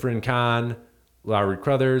 Ifrin Khan, Lowry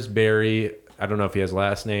Crothers, Barry, I don't know if he has a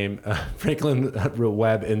last name, Franklin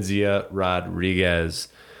Webb, and Zia Rodriguez.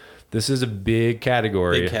 This is a big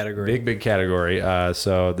category. Big category.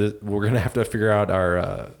 So we're going to have to figure out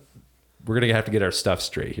we're going to have to get our stuff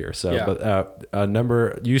straight here. So, yeah.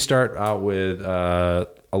 You start out with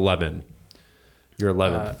 11. You're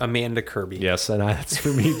 11. Amanda Kirby. Yes, and that's for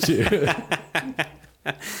me too.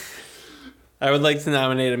 I would like to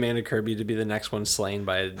nominate Amanda Kirby to be the next one slain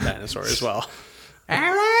by a dinosaur as well.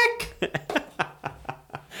 Eric!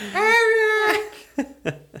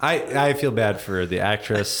 I feel bad for the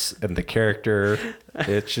actress and the character.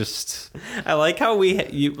 It's just, I like how we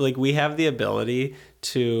have the ability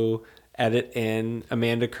to edit in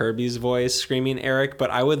Amanda Kirby's voice screaming Eric,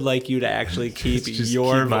 but I would like you to actually keep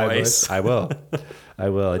your voice. I will. I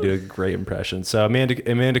do a great impression. So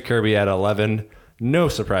Amanda Kirby at 11. No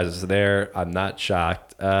surprises there. I'm not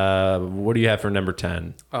shocked. What do you have for number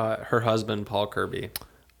 10? Her husband, Paul Kirby.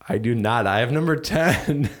 I do not. I have number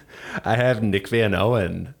 10. I have Nick Van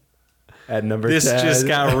Owen at number 10. This just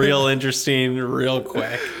got real interesting real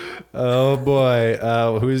quick. Oh, boy.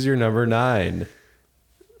 Who's your number 9?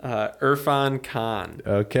 Irfan Khan.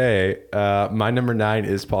 Okay. My number 9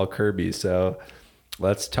 is Paul Kirby. So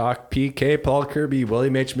let's talk PK. Paul Kirby,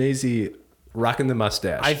 William H. Macy, rocking the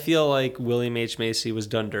mustache. I feel like William H. Macy was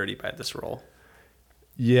done dirty by this role.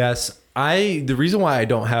 Yes. The reason why I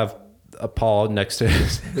don't have a Paul next to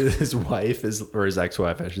his wife or his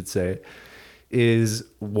ex-wife, I should say, is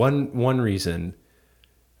one reason.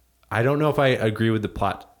 I don't know if I agree with the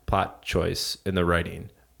plot choice in the writing,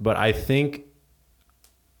 but I think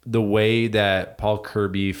the way that Paul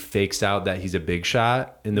Kirby fakes out that he's a big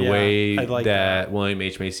shot in the way that William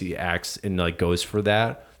H. Macy acts and like goes for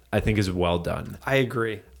that, I think is well done. I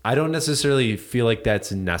agree. I don't necessarily feel like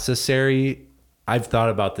that's necessary. I've thought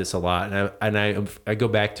about this a lot, and I go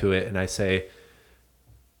back to it and I say,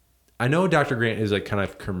 I know Dr. Grant is like kind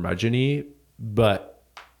of curmudgeon-y, but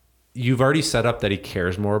you've already set up that he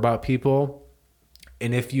cares more about people.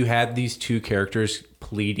 And if you had these two characters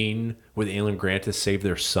pleading with Alan Grant to save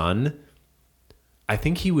their son, I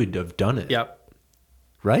think he would have done it. Yep.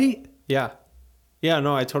 Right? Yeah. Yeah,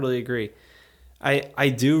 no, I totally agree. I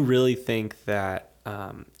do really think that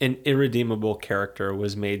an irredeemable character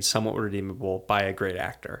was made somewhat redeemable by a great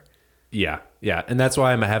actor. Yeah. And that's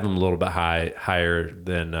why I have him a little bit higher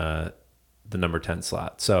than the number 10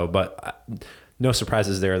 slot. So, but no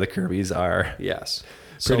surprises there. The Kirbys are yes.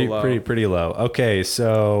 Pretty low. Okay,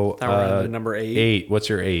 so now we're on to number 8. 8. What's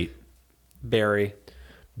your 8? Barry.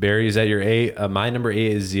 Barry is at your 8. My number 8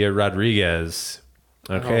 is Zia Rodriguez.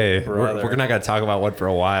 Okay, we're not going to talk about one for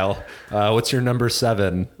a while. What's your number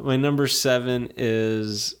 7? My number 7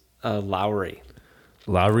 is Lowry.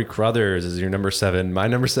 Lowry Crothers is your number 7. My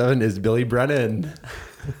number 7 is Billy Brennan.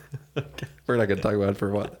 Okay. We're not going to talk about it for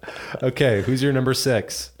a while. Okay, who's your number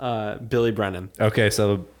 6? Billy Brennan. Okay,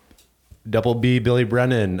 so double B, Billy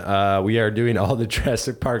Brennan. We are doing all the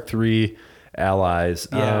Jurassic Park 3 allies.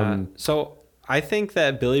 Yeah. So I think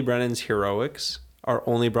that Billy Brennan's heroics are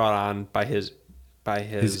only brought on by his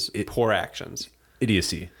poor actions.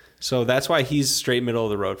 Idiocy. So that's why he's straight middle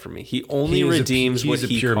of the road for me. He only redeems what he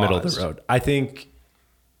He's a pure middle of caused. the road. I think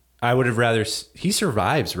I would have rather he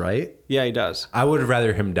survives, right? Yeah, he does. I would have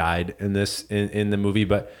rather him died in the movie,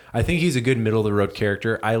 but I think he's a good middle of the road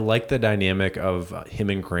character. I like the dynamic of him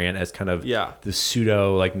and Grant as kind of the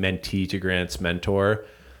pseudo like mentee to Grant's mentor.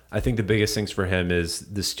 I think the biggest things for him is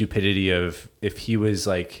the stupidity of if he was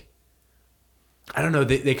like, I don't know,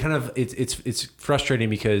 they kind of it's frustrating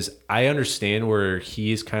because I understand where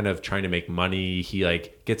he's kind of trying to make money. He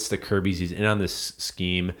like gets the Kirby's, he's in on this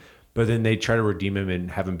scheme, but then they try to redeem him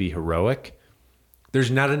and have him be heroic.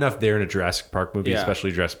 There's not enough there in a Jurassic Park movie,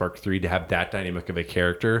 especially Jurassic Park 3, to have that dynamic of a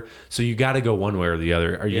character. So you got to go one way or the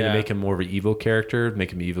other. Are you going to make him more of an evil character,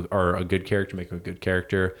 make him evil, or a good character, make him a good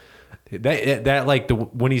character? That like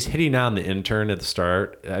when he's hitting on the intern at the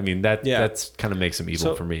start, I mean that's kind of makes him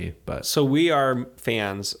evil for me. But so we are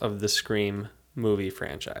fans of the Scream movie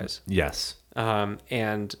franchise. Yes,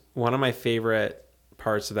 and one of my favorite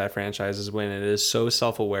parts of that franchise is when it is so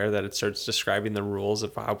self-aware that it starts describing the rules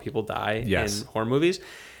of how people die in horror movies.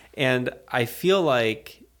 And I feel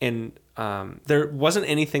like there wasn't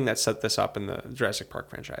anything that set this up in the Jurassic Park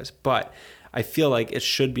franchise, but I feel like it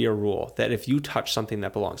should be a rule that if you touch something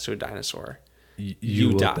that belongs to a dinosaur,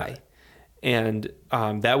 you die. And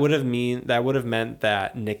that would have meant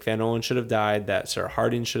that Nick Van Owen should have died, that Sarah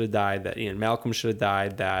Harding should have died, that Ian Malcolm should have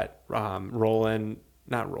died, that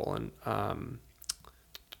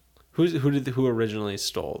who originally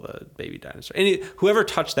stole the baby dinosaur? Whoever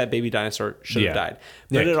touched that baby dinosaur should have died.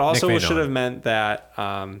 But it also should have meant that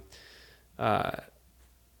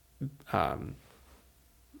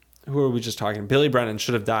who are we just talking? Billy Brennan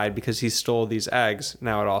should have died because he stole these eggs.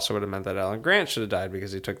 Now it also would have meant that Alan Grant should have died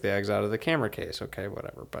because he took the eggs out of the camera case. Okay,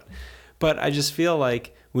 whatever. But I just feel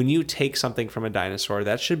like when you take something from a dinosaur,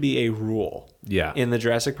 that should be a rule. Yeah. In the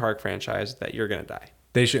Jurassic Park franchise that you're gonna die.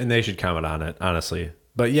 They should comment on it, honestly.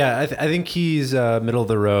 But yeah, I think he's middle of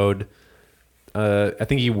the road. I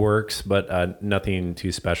think he works, but nothing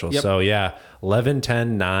too special. Yep. So yeah, 11,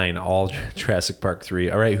 10, 9, all Jurassic Park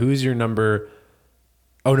 3. All right, who's your number?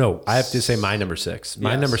 Oh no, I have to say my number 6.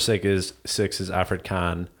 My number 6 is Alfred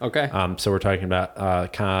Kahn. Okay. So we're talking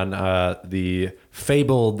about Kahn, the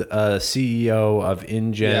fabled CEO of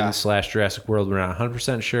InGen / Jurassic World. We're not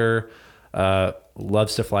 100% sure.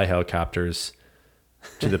 Loves to fly helicopters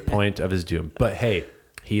to the point of his doom. But hey,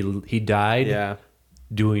 he died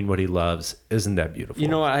doing what he loves. Isn't that beautiful? You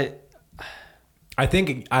know what? I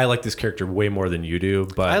think I like this character way more than you do,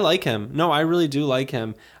 but I like him. No, I really do like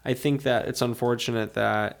him. I think that it's unfortunate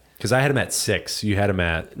that because I had him at 6, you had him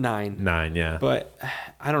at 9. 9, yeah. But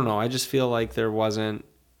I don't know. I just feel like there wasn't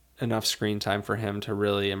enough screen time for him to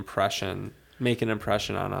really make an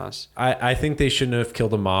impression on us. I think they shouldn't have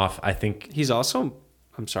killed him off. I think he's also.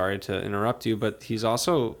 I'm sorry to interrupt you, but he's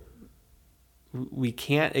also. We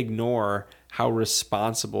can't ignore how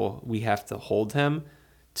responsible we have to hold him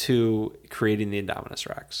to creating the Indominus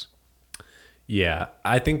Rex. Yeah,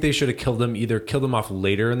 I think they should have killed him off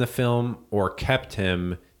later in the film or kept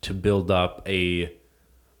him to build up a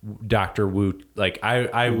Dr. Wu. Like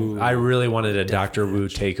I really wanted a Dr. Wu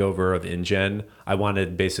takeover of InGen. I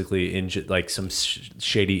wanted basically like some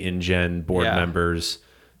shady InGen board members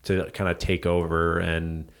to kind of take over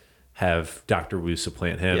and have Dr. Wu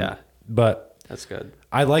supplant him. Yeah. But that's good.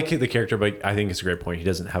 I like the character, but I think it's a great point. He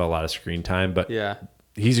doesn't have a lot of screen time, but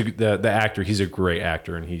he's the actor. He's a great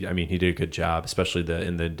actor, and he did a good job, especially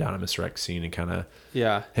in the Indominus Rex scene and kind of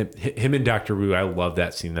him and Dr. Wu. I love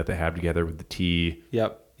that scene that they have together with the tea.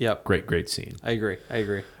 Yep. Great scene. I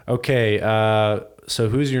agree. Okay, so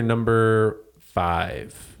who's your number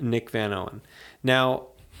 5? Nick Van Owen. Now,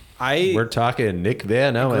 we're talking Nick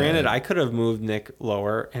Van Owen. Granted, I could have moved Nick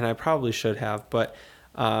lower, and I probably should have, but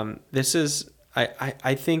this is.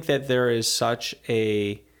 I think that there is such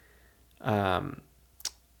a.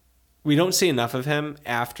 We don't see enough of him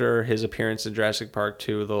after his appearance in Jurassic Park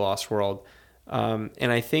 2: The Lost World, and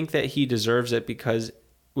I think that he deserves it because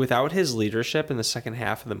without his leadership in the second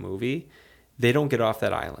half of the movie, they don't get off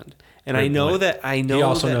that island. And I know he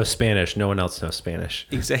also knows Spanish. No one else knows Spanish.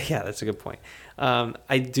 Exactly. Yeah, that's a good point.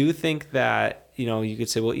 I do think that, you could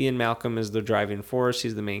say, well, Ian Malcolm is the driving force.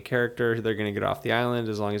 He's the main character. They're going to get off the island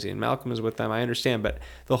as long as Ian Malcolm is with them. I understand. But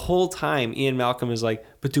the whole time, Ian Malcolm is like,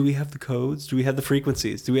 but do we have the codes? Do we have the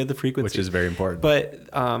frequencies? Which is very important. But,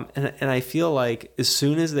 and I feel like as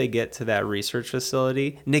soon as they get to that research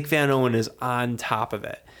facility, Nick Van Owen is on top of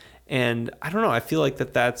it. And I don't know. I feel like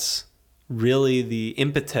that's really the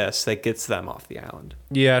impetus that gets them off the island.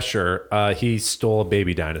 Yeah, sure. He stole a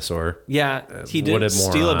baby dinosaur. Yeah, he what a didn't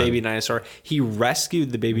steal a moron. baby dinosaur. He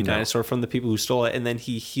rescued the baby dinosaur from the people who stole it, and then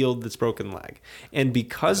he healed its broken leg. And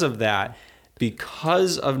because of that,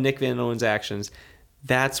 because of Nick Van Owen's actions,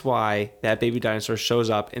 that's why that baby dinosaur shows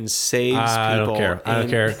up and saves people. I don't care. I don't And-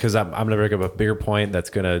 care because I'm going to bring up a bigger point that's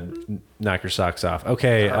going to knock your socks off.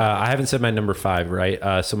 Okay, I haven't said my number 5,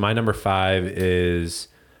 right? So my number 5 is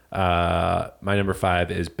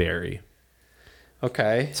Barry.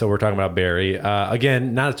 Okay. So we're talking about Barry.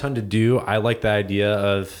 Again, not a ton to do. I like the idea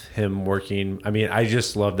of him working. I mean, I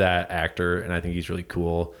just love that actor, and I think he's really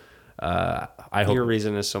cool. I hope. Your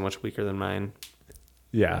reason is so much weaker than mine.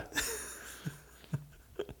 Yeah.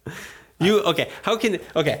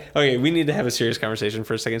 Okay, we need to have a serious conversation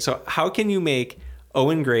for a second. So how can you make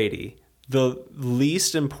Owen Grady the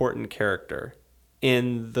least important character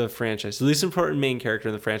in the franchise, the least important main character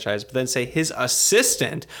in the franchise, but then say his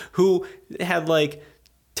assistant, who had like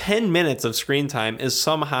 10 minutes of screen time, is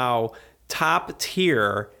somehow top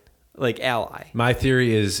tier like ally? My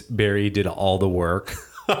theory is Barry did all the work.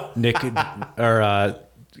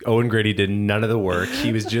 Owen Grady did none of the work.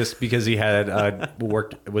 He was just because he had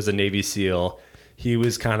was a Navy SEAL. He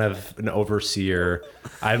was kind of an overseer.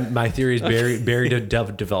 My theory is Barry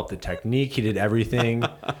developed the technique. He did everything.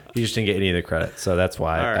 He just didn't get any of the credit. So that's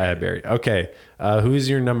why All right. I had Barry. Okay. Who's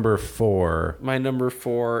your number 4? My number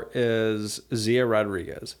 4 is Zia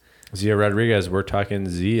Rodriguez. Zia Rodriguez. We're talking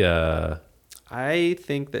Zia. I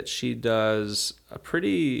think that she does a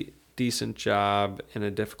pretty decent job in a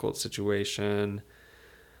difficult situation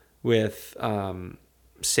with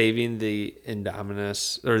saving the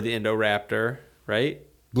Indominus or the Indoraptor, right?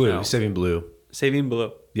 Blue. No. Saving Blue. Saving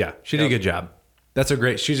Blue. Yeah. She did a good job.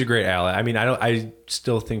 She's a great ally. I mean, I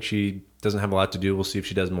still think she doesn't have a lot to do. We'll see if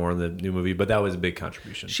she does more in the new movie, but that was a big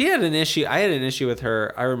contribution. She had an issue. I had an issue with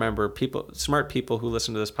her. I remember smart people who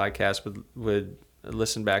listen to this podcast would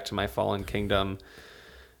listen back to my Fallen Kingdom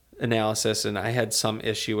analysis, and I had some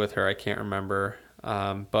issue with her. I can't remember.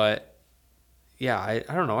 But yeah, I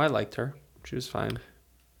don't know. I liked her. She was fine.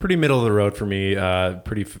 Pretty middle of the road for me.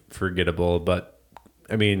 Pretty forgettable, but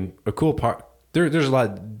I mean, a cool part. There's a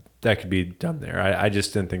lot that could be done there. I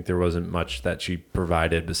just didn't think there wasn't much that she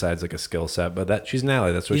provided besides like a skill set. But that she's an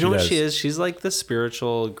ally. That's what You know she what does. she is? She's like the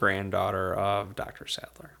spiritual granddaughter of Dr.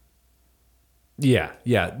 Sadler. Yeah.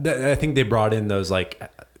 I think they brought in those like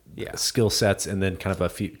Yeah. skill sets and then kind of a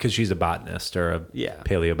feat because she's a botanist or a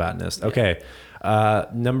paleobotanist. Okay.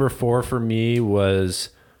 Number 4 for me was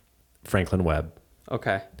Franklin Webb.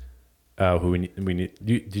 Okay. Who we need?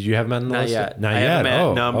 Did you have him on the Not list? yet. Not I yet. have him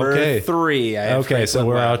at number okay. 3. I have Okay, so Franklin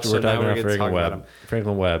we're Webb. out. We're So now talking about get to Franklin talk about Webb. him.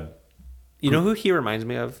 Franklin Webb. You know who he reminds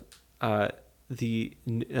me of? The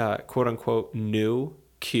quote unquote new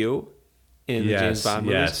Q in the James Bond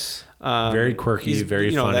movies. Yes. Very quirky, he's-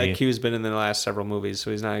 very funny. That Q's been in the last several movies,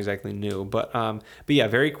 so he's not exactly new. But yeah,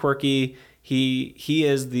 very quirky. He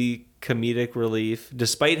is the comedic relief,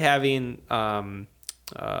 despite having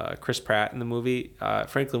Chris Pratt in the movie.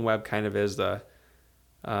 Franklin Webb kind of is the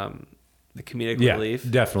comedic relief.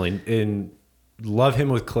 Definitely. And love him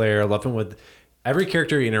with Claire. Love him with every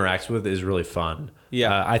character he interacts with is really fun.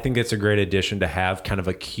 Yeah. I think it's a great addition to have kind of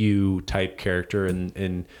a Q type character,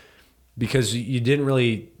 and because you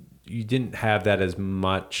didn't have that as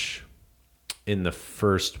much in the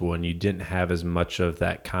first one. You didn't have as much of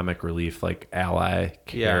that comic relief like ally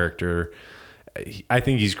character. I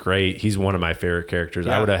think he's great. He's one of my favorite characters.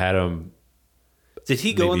 Yeah. I would have had him. Did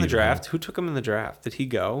he go in Maybe the even draft? Who took him in the draft? Did he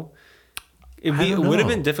go? It I don't would have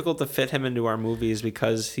know. been difficult to fit him into our movies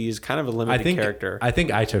because he's kind of a limited character. I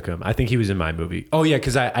think I took him. I think he was in my movie. Oh yeah,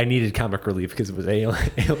 because I needed comic relief because it was Alan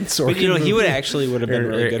Sorkin. But you know, he would movie. actually would have been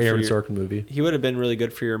really good Aaron for your, Sorkin movie He would have been really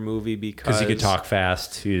good for your movie because because he could talk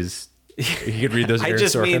fast. He could read those Aaron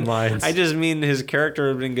Sorkin lines. I just mean his character would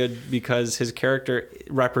have been good because his character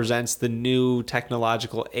represents the new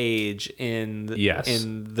technological age in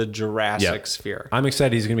the Jurassic sphere. I'm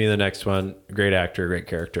excited he's going to be in the next one. Great actor, great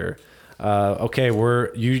character. Okay,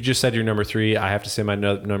 you just said your number 3. I have to say my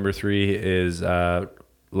number 3 is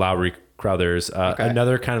Lowry Crothers.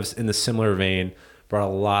 Another kind of in the similar vein, brought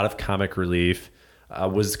a lot of comic relief.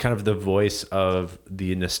 Was kind of the voice of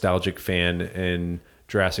the nostalgic fan in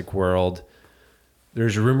Jurassic World.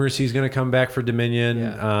 There's rumors he's going to come back for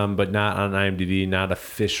Dominion, but not on IMDb, not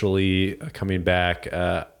officially coming back.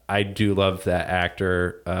 I do love that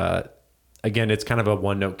actor. Again, it's kind of a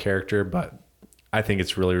one-note character, but I think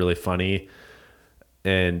it's really, really funny.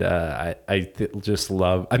 And just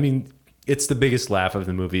love... I mean, it's the biggest laugh of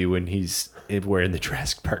the movie when he's wearing the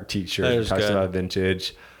Jurassic Park t-shirt. That He is talks good. about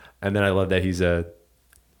vintage. And then I love that he's a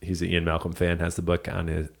he's an Ian Malcolm fan, has the book on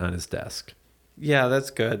his desk. Yeah, that's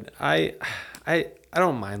good. I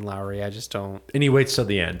don't mind Lowry. I just don't. And he waits till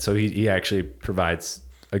the end, so he actually provides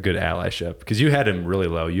a good allyship because you had him really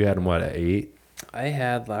low. You had him what, at 8? I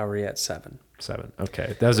had Lowry at 7. 7.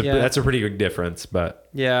 Okay, that's a pretty big difference, but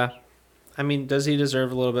Yeah. I mean, does he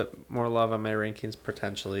deserve a little bit more love on my rankings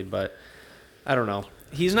potentially? But I don't know.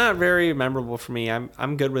 He's not very memorable for me.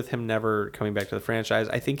 I'm good with him never coming back to the franchise.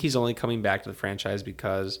 I think he's only coming back to the franchise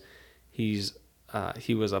because he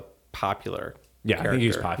was a popular character. I think he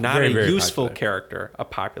was popular. Not Very, a very useful popular. character, a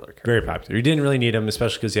popular character. very popular. You didn't really need him,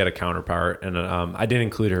 especially because he had a counterpart, and I didn't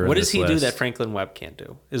include her. What in does this he do list. that Franklin Webb can't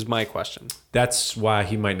do? Is my question. That's why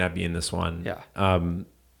he might not be in this one. Yeah.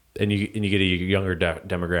 And you get a younger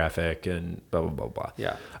demographic and blah blah blah blah.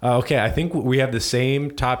 Yeah. Okay, I think we have the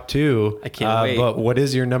same top 2. I can't wait. But what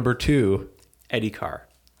is your number 2? Eddie Carr.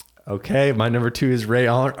 Okay, my number 2 is Ray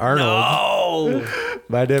Arnold. Oh.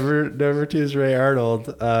 My number 2 is Ray Arnold,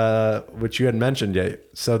 which you hadn't mentioned yet.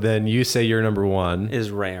 So then you say you're number 1.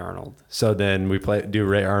 Is Ray Arnold. So then we do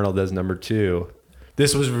Ray Arnold as number 2.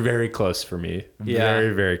 This was very close for me. Yeah.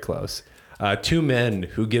 Very, very close. 2 men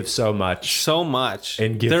who give so much So much.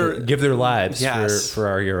 and give their lives Yes. for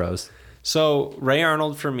our heroes. So Ray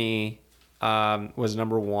Arnold for me was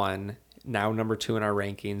number 1, now number 2 in our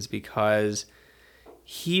rankings because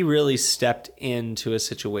he really stepped into a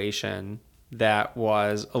situation that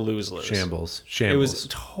was a lose-lose. Shambles. It was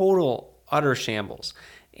total, utter shambles.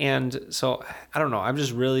 And so, I don't know. I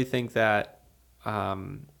just really think that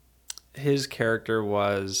his character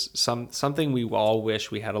was something we all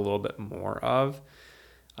wish we had a little bit more of.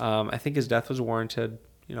 I think his death was warranted.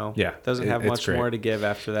 Yeah, Doesn't have it's much great. more to give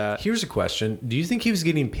after that. Here's a question. Do you think he was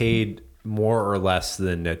getting paid more or less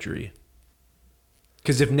than Nedry?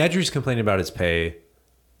 Because if Nedry's complaining about his pay,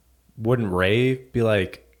 wouldn't Ray be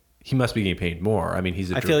like, he must be getting paid more? I mean,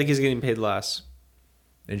 I feel like he's getting paid less.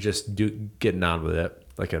 and just getting on with it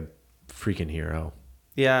like a freaking hero.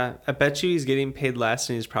 Yeah, I bet you he's getting paid less,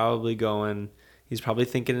 and he's probably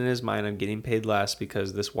thinking in his mind, I'm getting paid less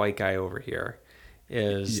because this white guy over here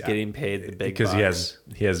is getting paid the big because bucks.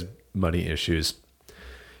 he has money issues.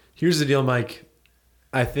 Here's the deal, Mike.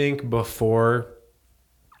 I think before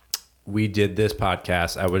we did this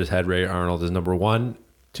podcast, I would have had Ray Arnold as number 1.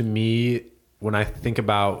 To me, when I think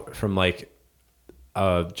about from like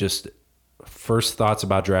just first thoughts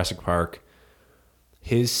about Jurassic Park,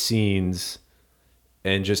 his scenes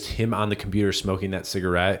and just him on the computer smoking that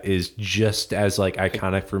cigarette is just as like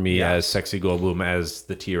iconic for me as Sexy Goldblum, as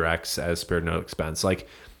the T-Rex, as Spared No Expense. Like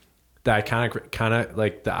the iconic kind of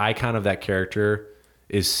like the icon of that character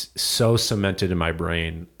is so cemented in my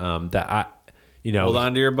brain that I, Hold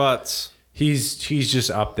on to your butts. he's just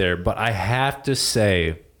up there. But I have to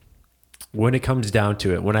say, when it comes down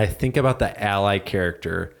to it, when I think about the ally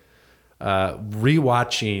character,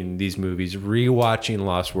 rewatching these movies, rewatching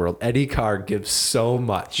Lost World, Eddie Carr gives so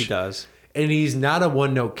much. He does. And he's not a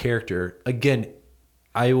one-note character. Again,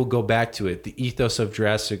 I will go back to it. The ethos of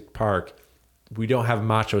Jurassic Park, we don't have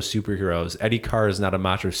macho superheroes. Eddie Carr is not a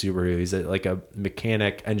macho superhero. He's like a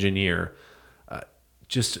mechanic engineer.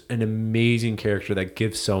 Just an amazing character that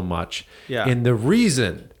gives so much. Yeah. And the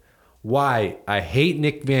reason why I hate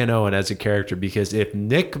Nick Van Owen as a character, because if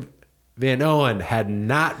Nick Van Owen had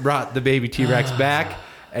not brought the baby T-Rex back,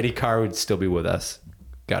 Eddie Carr would still be with us.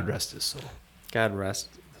 God rest his soul. God rest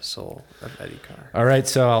the soul of Eddie Carr. All right,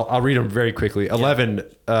 so I'll read them very quickly. 11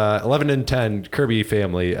 and 10, Kirby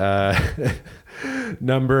family.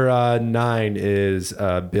 Number 9 is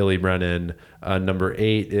Billy Brennan. Number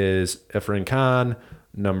 8 is Efren Khan.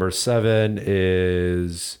 Number 7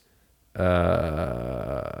 is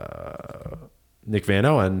Nick Van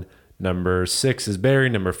Owen. Number 6 is Barry.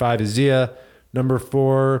 Number 5 is Zia. Number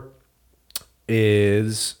 4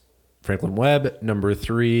 is Franklin Webb. Number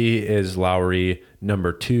 3 is Lowry.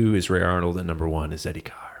 Number 2 is Ray Arnold. And number 1 is Eddie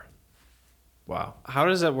Carr. Wow. How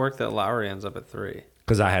does that work that Lowry ends up at 3?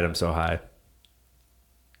 Because I had him so high.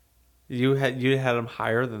 You had him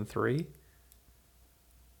higher than 3?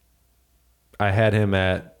 I had him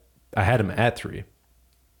at 3.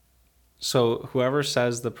 So whoever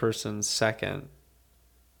says the person's second,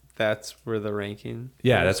 that's where the ranking.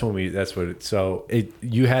 Yeah, you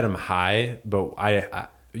had him high, but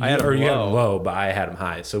you had him low, but I had him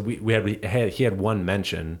high. So he had one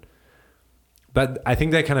mention. But I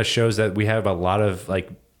think that kind of shows that we have a lot of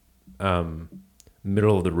like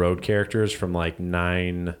middle of the road characters from like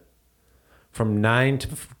 9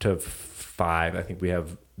 to 5. I think we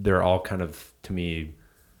have, they're all kind of, to me,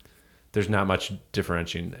 there's not much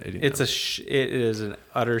differentiating. It is an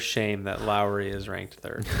utter shame that Lowry is ranked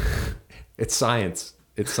 3rd. It's science.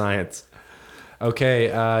 Okay,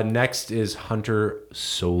 next is Hunter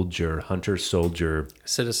Soldier. Hunter Soldier.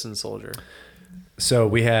 Citizen Soldier. So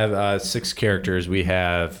we have 6 characters. We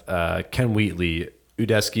have Ken Wheatley,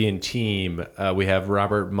 Udesky and team. We have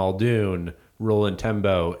Robert Muldoon, Roland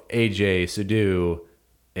Tembo, AJ Sadu,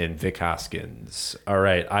 and Vic Hoskins. All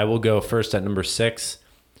right, I will go first at number 6.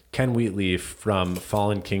 Ken Wheatley from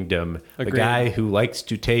Fallen Kingdom, the Agreed. guy who likes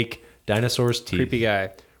to take dinosaurs' teeth. Creepy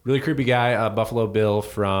guy. Really creepy guy. Buffalo Bill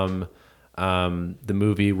from the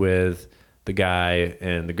movie with the guy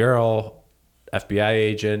and the girl, FBI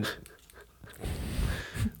agent.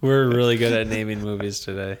 We're really good at naming movies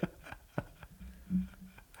today.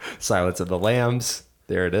 Silence of the Lambs.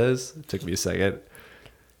 There it is. It took me a second.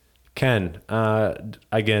 Ken,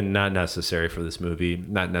 again, not necessary for this movie,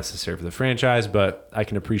 not necessary for the franchise, but I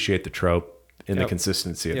can appreciate the trope and the Yep.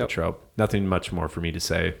 consistency of Yep. the trope. Nothing much more for me to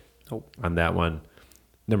say Nope. on that one.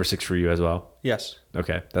 Number 6 for you as well. Yes.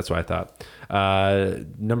 Okay, that's what I thought.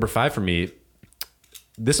 Number 5 for me.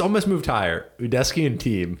 This almost moved higher. Udesky and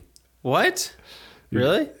team. What?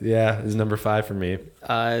 Really? Yeah, is number 5 for me.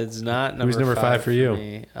 It's not number Who's number 5 for you?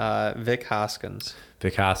 me. Vic Hoskins.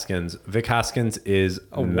 Vic Hoskins. Vic Hoskins is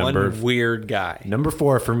One weird guy. number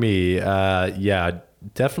 4 for me. Yeah,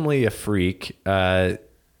 definitely a freak. Yeah,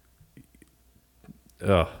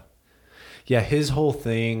 his whole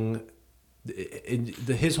thing, the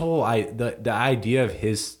idea of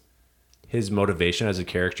his motivation as a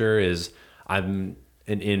character is I'm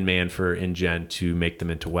an in man for InGen to make them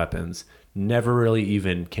into weapons. Never really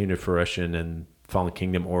even came to fruition in Fallen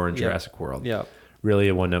Kingdom or in Jurassic World. Yeah. Really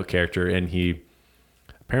a one-note character, and he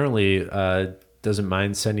apparently doesn't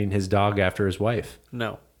mind sending his dog after his wife.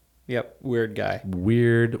 No. Yep. Weird guy.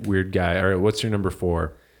 Weird guy. All right, what's your number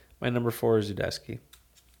 4? My number 4 is Udesky.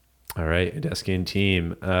 All right, Udesky and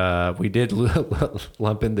team. We did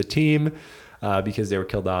lump in the team because they were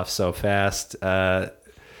killed off so fast.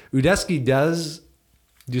 Udesky does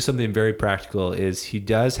do something very practical. Is he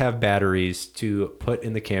does have batteries to put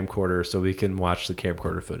in the camcorder so we can watch the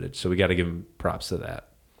camcorder footage. So we got to give him props to that.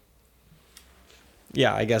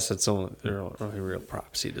 Yeah, I guess that's the only real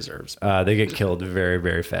props he deserves. They get killed very,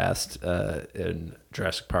 very fast in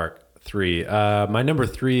Jurassic Park 3. My number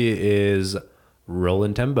 3 is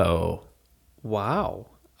Roland Tembo. Wow.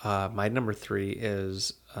 My number 3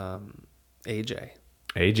 is AJ.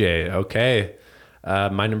 AJ, okay.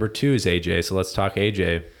 My number 2 is AJ, so let's talk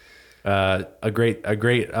AJ.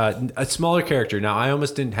 A smaller character. Now, I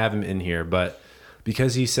almost didn't have him in here, but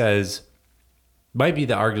because he says, might be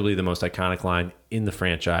arguably the most iconic line in the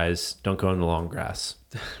franchise, don't go in the long grass.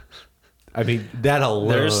 I mean, that alone.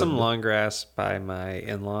 There's some long grass by my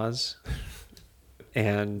in-laws.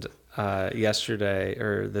 And yesterday,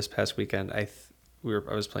 or this past weekend, I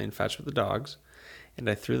was playing fetch with the dogs, and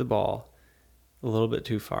I threw the ball a little bit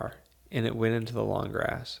too far, and it went into the long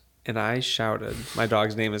grass. And I shouted, my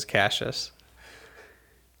dog's name is Cassius,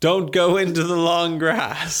 "Don't go into the long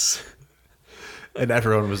grass." And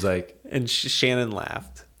everyone was like, And Shannon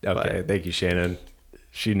laughed. okay, thank you, Shannon.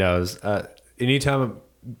 She knows. Anytime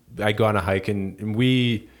I go on a hike, and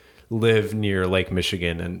we live near Lake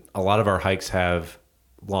Michigan, and a lot of our hikes have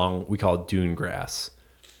we call it dune grass.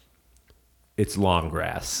 It's long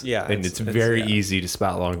grass. Yeah, And it's very easy to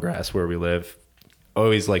spot long grass where we live.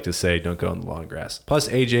 Always like to say, don't go in the long grass. Plus,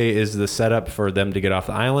 AJ is the setup for them to get off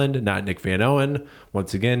the island, not Nick Van Owen.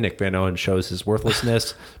 Once again, Nick Van Owen shows his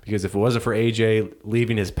worthlessness because if it wasn't for AJ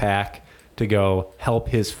leaving his pack to go help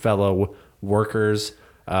his fellow workers,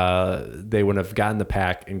 they wouldn't have gotten the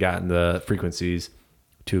pack and gotten the frequencies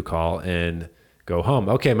to call and go home.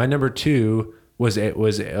 Okay, my number 2 was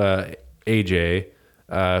AJ.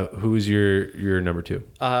 Who's your number 2?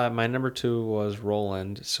 My number 2 was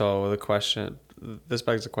Roland. So this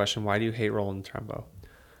begs the question: why do you hate Roland Tembo?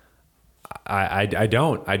 I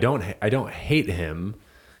don't hate him.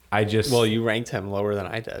 I just You ranked him lower than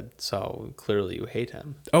I did, so clearly you hate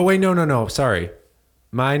him. Oh wait, no. Sorry,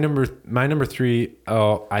 my number 3.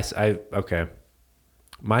 Oh, okay.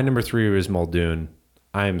 My number 3 was Muldoon.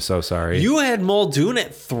 I am so sorry. You had Muldoon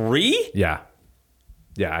at 3? Yeah,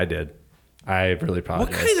 I did. I really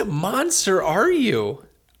apologize. What kind of monster are you?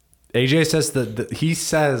 AJ says he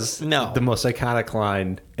says No. the most iconic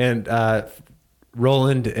line, and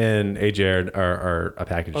Roland and AJ are a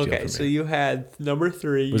package deal for Okay, me. so you had number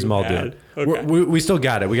 3. It was Muldoon. Okay. We still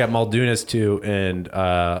got it. We got Muldoon as 2 and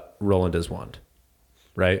Roland as 1.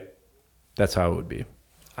 Right? That's how it would be.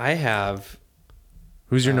 I have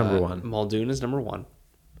Who's your number 1? Muldoon is number 1,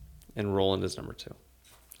 and Roland is number 2.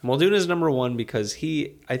 Muldoon is number 1 because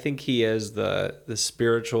I think he is the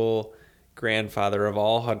spiritual grandfather of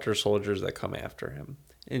all hunter soldiers that come after him.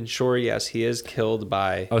 And sure, yes, he is killed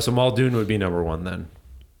by. Oh, so Muldoon would be number 1 then,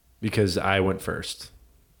 because I went first.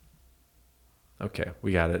 Okay,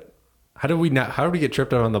 we got it. How did we get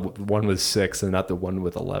tripped up on the one with 6 and not the one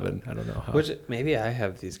with 11? I don't know how. Which maybe I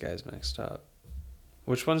have these guys mixed up.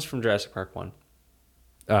 Which one's from Jurassic Park 1?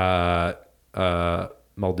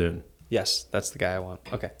 Muldoon. Yes, that's the guy I want.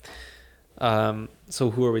 Okay. So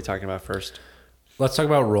who are we talking about first? Let's talk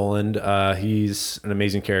about Roland. He's an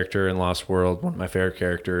amazing character in Lost World, one of my favorite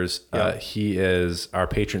characters. Yeah. He is our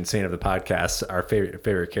patron saint of the podcast, our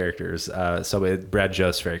favorite characters. Brad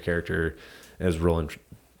Joe's favorite character is Roland.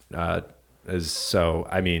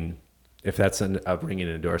 If that's a ringing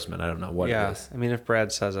endorsement, I don't know what it is. I mean, if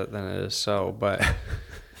Brad says it, then it is so. But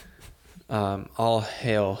all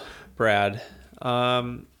hail Brad.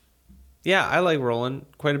 I like Roland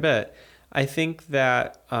quite a bit. I think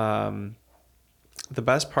that the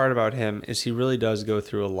best part about him is he really does go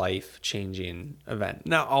through a life-changing event.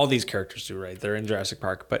 Now, all these characters do, right? They're in Jurassic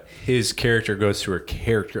Park, but His character goes through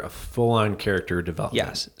a full-on character development.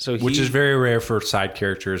 yes. So Which is very rare for side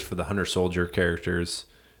characters, for the hunter-soldier characters.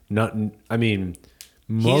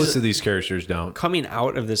 Most of these characters don't. coming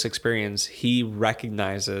out of this experience, he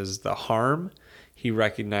recognizes the harm. He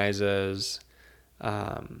recognizes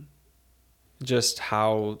just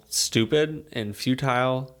how stupid and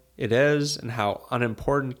futile it is, and how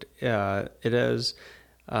unimportant it is.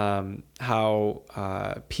 How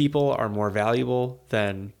people are more valuable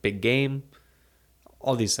than big game.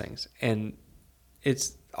 All these things, and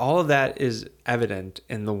all of that is evident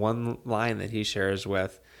in the one line that he shares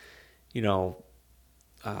with, Ludlow.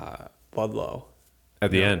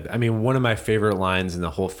 At the end. I mean, one of my favorite lines in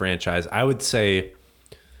the whole franchise, I would say,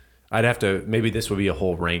 maybe this would be a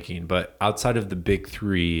whole ranking, but outside of the big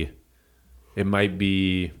 3, it might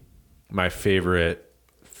be my favorite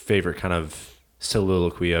kind of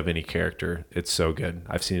soliloquy of any character. It's so good.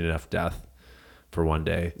 I've seen enough death for one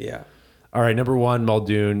day. Yeah. All right, number 1,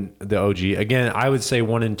 Muldoon, the OG. Again, I would say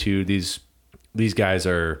 1 and 2, these guys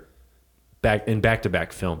are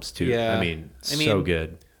back-to-back films too. Yeah. I mean, so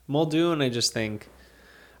good. Muldoon, I just think,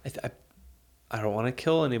 I don't want to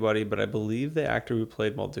kill anybody, but I believe the actor who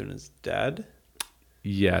played Muldoon is dead.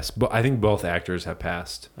 Yes, but I think both actors have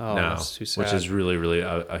passed Oh, now, that's too sad. which is really, really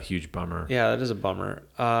a huge bummer. Yeah, that is a bummer.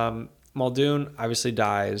 Muldoon obviously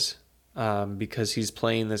dies because he's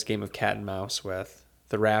playing this game of cat and mouse with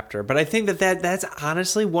the raptor. But I think that's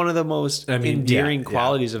honestly one of the most endearing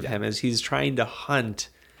qualities of him is he's trying to hunt,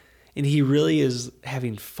 and he really is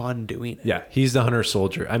having fun doing it. Yeah, he's the hunter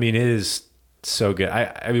soldier. I mean, it is so good.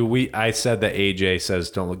 I said that AJ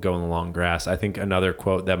says don't go in the long grass. I think another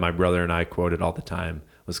quote that my brother and I quoted all the time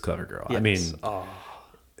was "Clever Girl." Yes. I mean,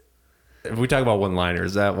 if we talk about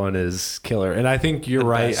one-liners, that one is killer. And I think you're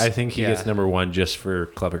right. best. I think he gets number 1 just for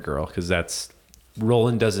 "Clever Girl" because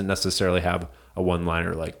Roland doesn't necessarily have a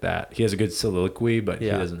one-liner like that. He has a good soliloquy, but he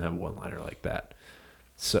doesn't have a one-liner like that.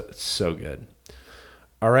 So good.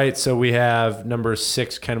 All right, so we have number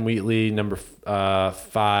 6, Ken Wheatley, number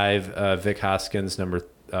 5, Vic Hoskins, number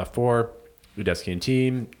 4, Udesky and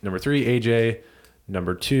team, number 3, AJ,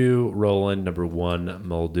 number 2, Roland, number 1,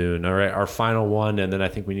 Muldoon. All right, our final one, and then I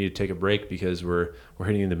think we need to take a break because we're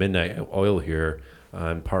hitting the midnight oil here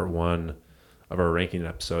in part 1 of our ranking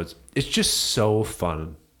episodes. It's just so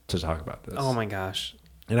fun to talk about this. Oh my gosh.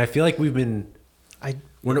 And I feel like we don't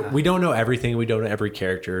know everything. We don't know every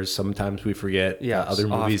character. Sometimes we forget other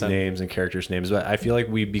movies' names and characters' names. But I feel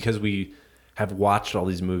like because we have watched all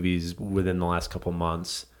these movies within the last couple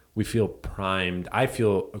months, we feel primed. I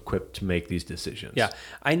feel equipped to make these decisions. Yeah,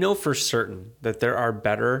 I know for certain that there are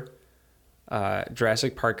better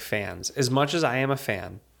Jurassic Park fans. As much as I am a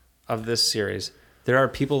fan of this series, there are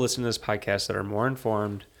people listening to this podcast that are more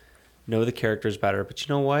informed, know the characters better. But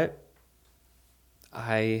you know what?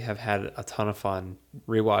 I have had a ton of fun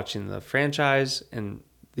rewatching the franchise, and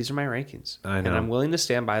these are my rankings. I know. And I'm willing to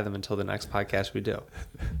stand by them until the next podcast we do.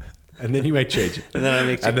 And then you might change it. And then I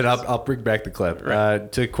make and then I'll bring back the clip. Right.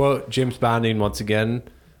 To quote James Bonding once again,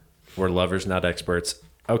 we're lovers, not experts.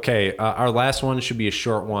 Okay, our last one should be a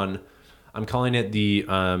short one. I'm calling it the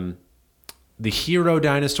hero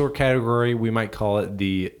dinosaur category. We might call it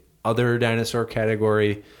the other dinosaur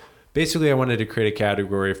category. Basically, I wanted to create a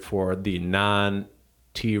category for the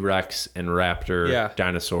non-T-Rex and Raptor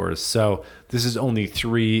dinosaurs. So this is only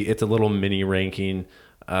 3. It's a little mini ranking.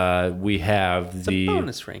 We have a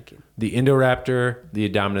bonus ranking. The Indoraptor, the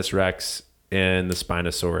Indominus Rex, and the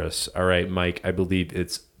Spinosaurus. All right, Mike, I believe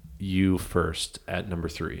it's you first at number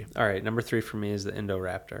 3. All right, number 3 for me is the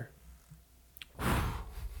Indoraptor.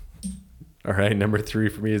 All right, number 3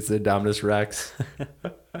 for me is the Indominus Rex.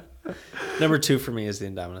 Number 2 for me is the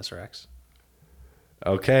Indominus Rex.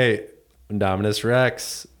 Okay, Indominus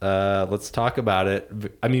Rex. Let's talk about it.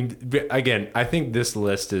 I mean, again, I think this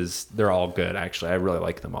list they're all good, actually. I really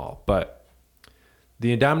like them all. But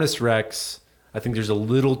the Indominus Rex, I think there's a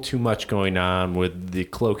little too much going on with the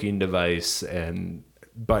cloaking device,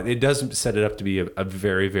 but it does set it up to be a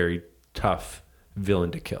very, very tough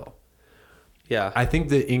villain to kill. Yeah. I think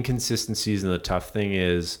the inconsistencies and the tough thing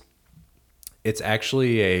is it's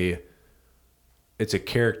actually it's a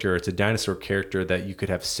character, it's a dinosaur character that you could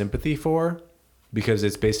have sympathy for because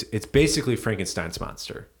it's basically Frankenstein's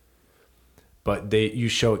monster. But you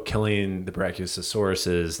show it killing the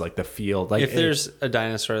Brachiosauruses, like the field. Like if there's a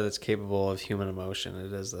dinosaur that's capable of human emotion,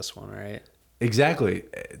 it is this one, right? Exactly.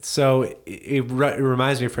 So it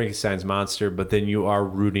reminds me of Frankenstein's monster, but then you are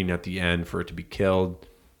rooting at the end for it to be killed.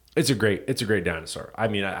 It's a great dinosaur. I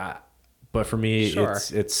mean, but for me, Sure.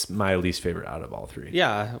 it's my least favorite out of all three.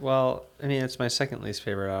 Yeah, well, I mean, it's my second least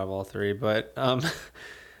favorite out of all three, but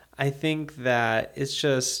I think that it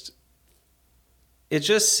just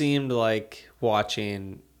seemed like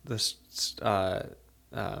watching this. Oh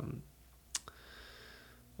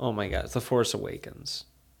my God, The Force Awakens,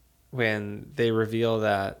 when they reveal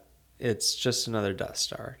that it's just another Death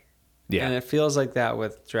Star. Yeah. And it feels like that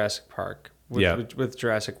with Jurassic Park, Yeah. with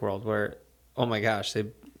Jurassic World, where, oh my gosh, they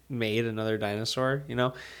made another dinosaur, you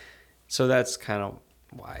know? So that's kind of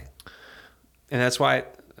why. And that's why,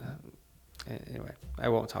 anyway, I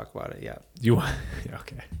won't talk about it yet. You want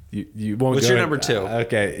okay? You won't. What's go your in- number two?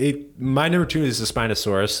 Okay, my number two is the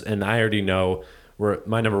Spinosaurus, and I already know where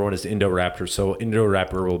my number one is the Indoraptor. So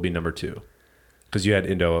Indoraptor will be number two because you had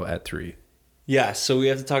Indo at 3. Yeah, so we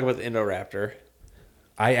have to talk about the Indoraptor.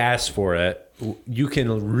 I asked for it. You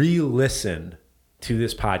can re-listen to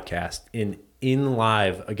this podcast in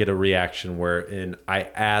live. I get a reaction wherein I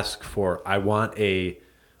ask for. I want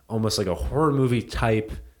almost like a horror movie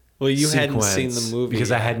type. Well, you hadn't sequence seen the movie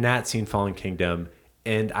because I yet. had not seen Fallen Kingdom,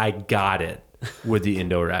 and I got it with the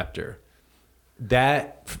Indoraptor.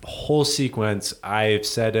 That whole sequence, I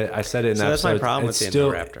said it in So the that's episode. my problem with the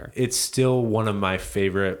Indoraptor. It's still one of my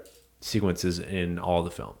favorite sequences in all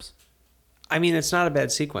the films. I mean, it's not a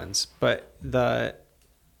bad sequence, but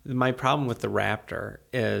my problem with the raptor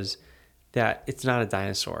is that it's not a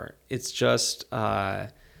dinosaur. It's just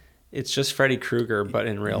Freddy Krueger, but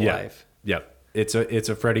in real life. Yep. It's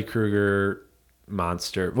a Freddy Krueger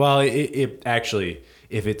monster. Well, it actually,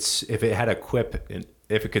 if it had a quip and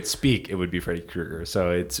if it could speak, it would be Freddy Krueger.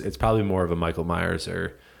 So it's probably more of a Michael Myers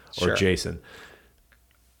or Sure. Jason.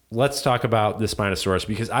 Let's talk about the Spinosaurus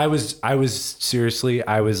because I was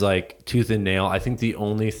like tooth and nail. I think the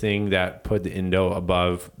only thing that put the Indo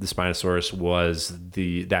above the Spinosaurus was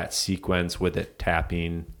that sequence with it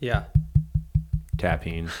tapping Yeah.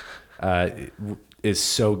 is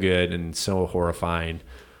so good and so horrifying.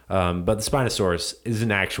 But the Spinosaurus is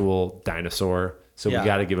an actual dinosaur, so Yeah. we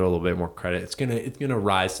got to give it a little bit more credit. It's gonna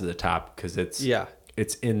rise to the top because it's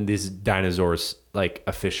in this dinosaurs like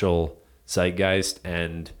official zeitgeist,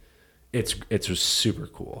 and it's just super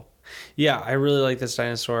cool. Yeah, I really like this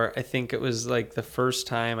dinosaur. I think it was like the first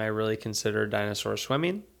time I really considered dinosaur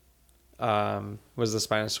swimming. Was the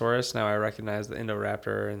Spinosaurus. Now I recognize the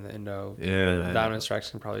Indoraptor and the Indominus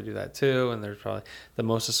Rex can probably do that too. And there's probably the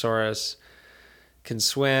Mosasaurus can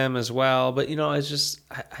swim as well. But I just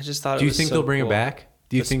thought. Do you think they'll bring it back?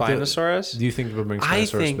 Do you think Spinosaurus? Do you think they'll bring Spinosaurus I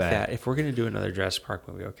think back? that if we're going to do another Jurassic Park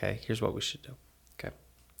movie, okay, here's what we should do. Okay.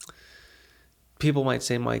 People might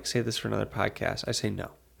say, Mike, save this for another podcast. I say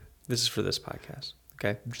no. This is for this podcast.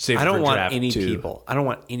 Okay. Save it I don't for want Draft any 2. people. I don't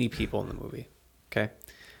want any people in the movie. Okay.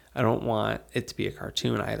 I don't want it to be a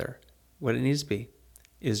cartoon either. What it needs to be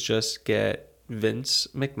is just get Vince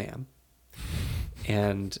McMahon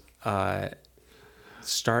and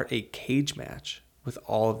start a cage match with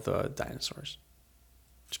all of the dinosaurs.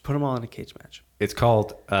 Just put them all in a cage match. It's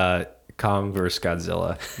called Kong vs.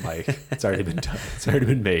 Godzilla, Mike. It's already been done. It's already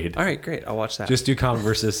been made. All right, great. I'll watch that. Just do Kong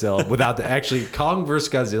versus Godzilla without Kong versus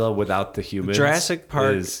Godzilla without the humans. Jurassic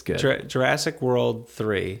Park, is good. Jurassic World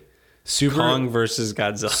 3, Super Kong versus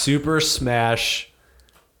Godzilla. Super Smash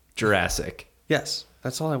Jurassic. Yes,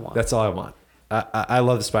 that's all I want. That's all I want. I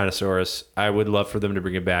love the Spinosaurus. I would love for them to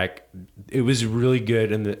bring it back. It was really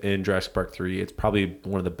good in Jurassic Park 3. It's probably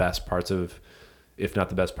one of the best parts of, if not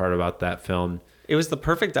the best part about that film. It was the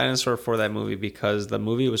perfect dinosaur for that movie because the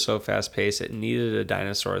movie was so fast paced. It needed a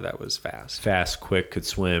dinosaur that was fast. Fast, quick, could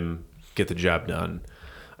swim, get the job done.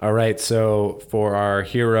 All right, so for our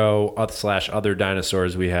hero / other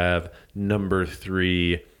dinosaurs, we have number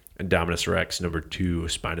 3, Indominus Rex, number 2,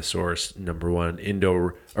 Spinosaurus, number 1,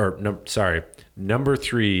 number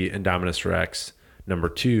 3, Indominus Rex, number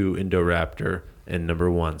 2, Indoraptor, and number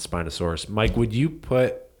 1, Spinosaurus. Mike, would you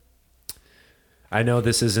put, I know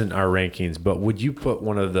this isn't our rankings, but would you put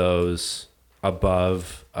one of those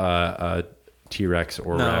above a T-Rex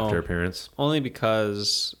or No. raptor appearance? Only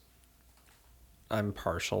because I'm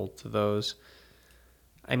partial to those.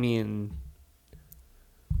 I mean,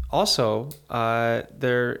 also,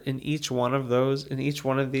 there in each one of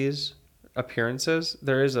these appearances,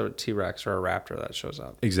 there is a T-Rex or a raptor that shows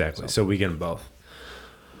up. Exactly. So we get them both.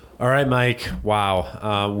 All right, Mike.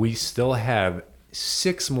 Wow. We still have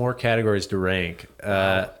 6 more categories to rank.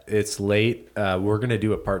 It's late. We're going to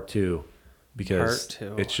do a part 2 because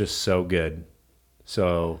Part 2. it's just so good.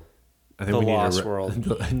 So I think The we need Lost World.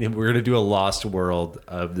 We're going to do a Lost World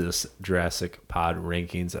of this Jurassic Pod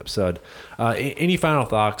rankings episode. Any final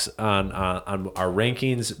thoughts on our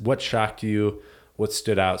rankings? What shocked you? What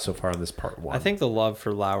stood out so far in this part 1? I think the love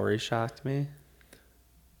for Lowry shocked me.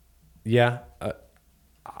 Yeah.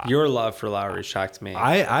 Your love for Lowry shocked me.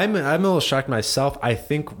 I'm a little shocked myself. I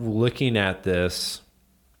think looking at this,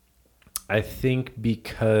 I think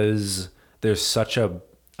because there's such a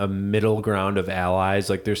middle ground of allies,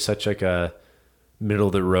 like there's such like a middle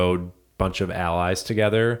of the road bunch of allies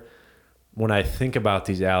together. When I think about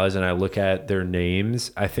these allies and I look at their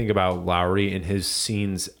names, I think about Lowry, and his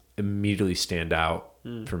scenes immediately stand out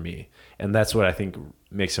for me. And that's what I think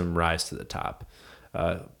makes him rise to the top.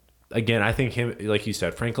 Again, I think him, like you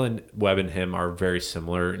said, Franklin, Webb, and him are very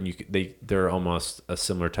similar, and they're almost a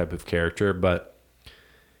similar type of character. But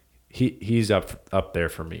he's up there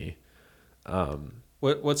for me.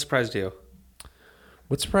 What surprised you?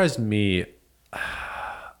 What surprised me,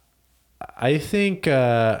 I think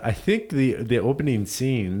the opening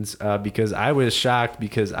scenes, because I was shocked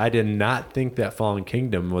because I did not think that Fallen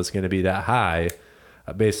Kingdom was going to be that high,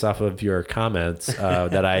 based off of your comments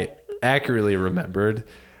that I accurately remembered.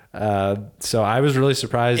 So I was really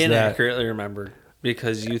surprised Inaccurately remembered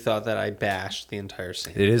because you thought that I bashed the entire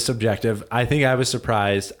scene. It is subjective. I think I was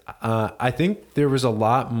surprised. I think there was a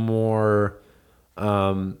lot more,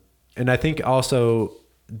 and I think also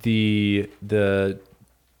the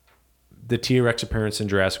T-Rex appearance in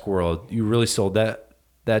Jurassic World, you really sold that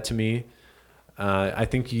to me. I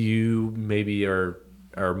think you maybe are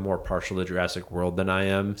more partial to Jurassic World than I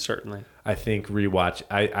am. Certainly. I think rewatch.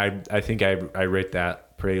 I think I rate that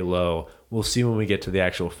pretty low. We'll see when we get to the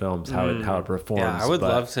actual films how it performs. Yeah, I would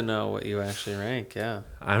but love to know what you actually rank. Yeah.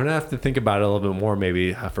 I'm gonna have to think about it a little bit more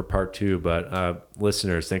maybe for part 2. But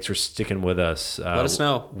listeners, thanks for sticking with us. Let us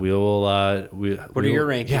know. We'll. What are your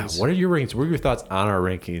rankings? Yeah. What are your rankings? What are your thoughts on our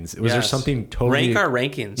rankings? Was there Yes. something totally Rank our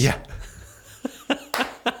rankings. Yeah.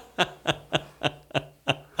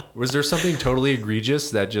 Was there something totally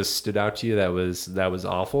egregious that just stood out to you that was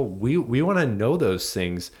awful? We want to know those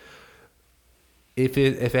things. If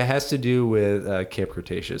it has to do with Cape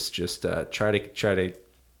Cretaceous, just try to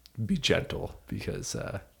be gentle because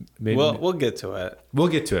maybe We'll get to it. we'll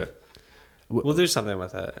get to it. We'll do something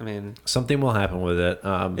with it. I mean, Something will happen with it.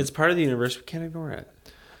 it's part of the universe. We can't ignore it.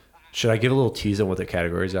 Should I give a little tease on what the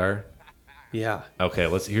categories are? Yeah. Okay,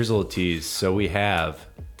 here's a little tease. So we have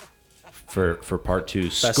for part 2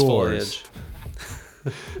 Best scores. foliage.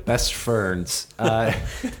 Best ferns.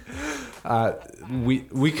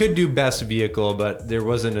 We could do best vehicle, but there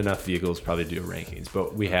wasn't enough vehicles probably to do rankings.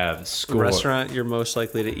 But we have score. Restaurant you're most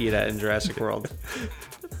likely to eat at in Jurassic World.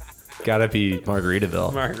 Gotta be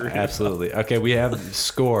Margaritaville. Margaritaville. Absolutely. Okay, we have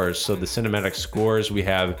scores. So the cinematic scores. We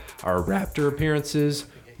have our raptor appearances.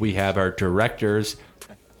 We have our directors.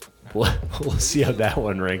 We'll see how that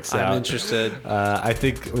one ranks out. I'm interested. I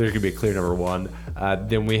think there could be a clear number 1.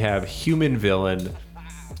 Then we have human villain.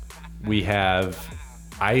 We have,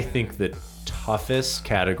 I think, the toughest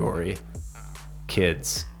category,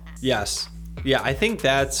 kids. Yes. Yeah, I think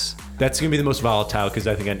that's That's gonna be the most volatile because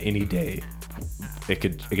I think on any day it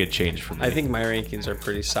could change for me. I think my rankings are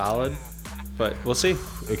pretty solid, but we'll see.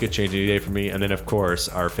 it could change any day for me. And then of course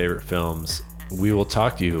our favorite films. We will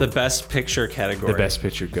talk to you. The best picture category. The best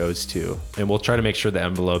picture goes to, and we'll try to make sure the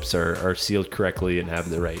envelopes are sealed correctly and have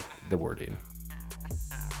the wording.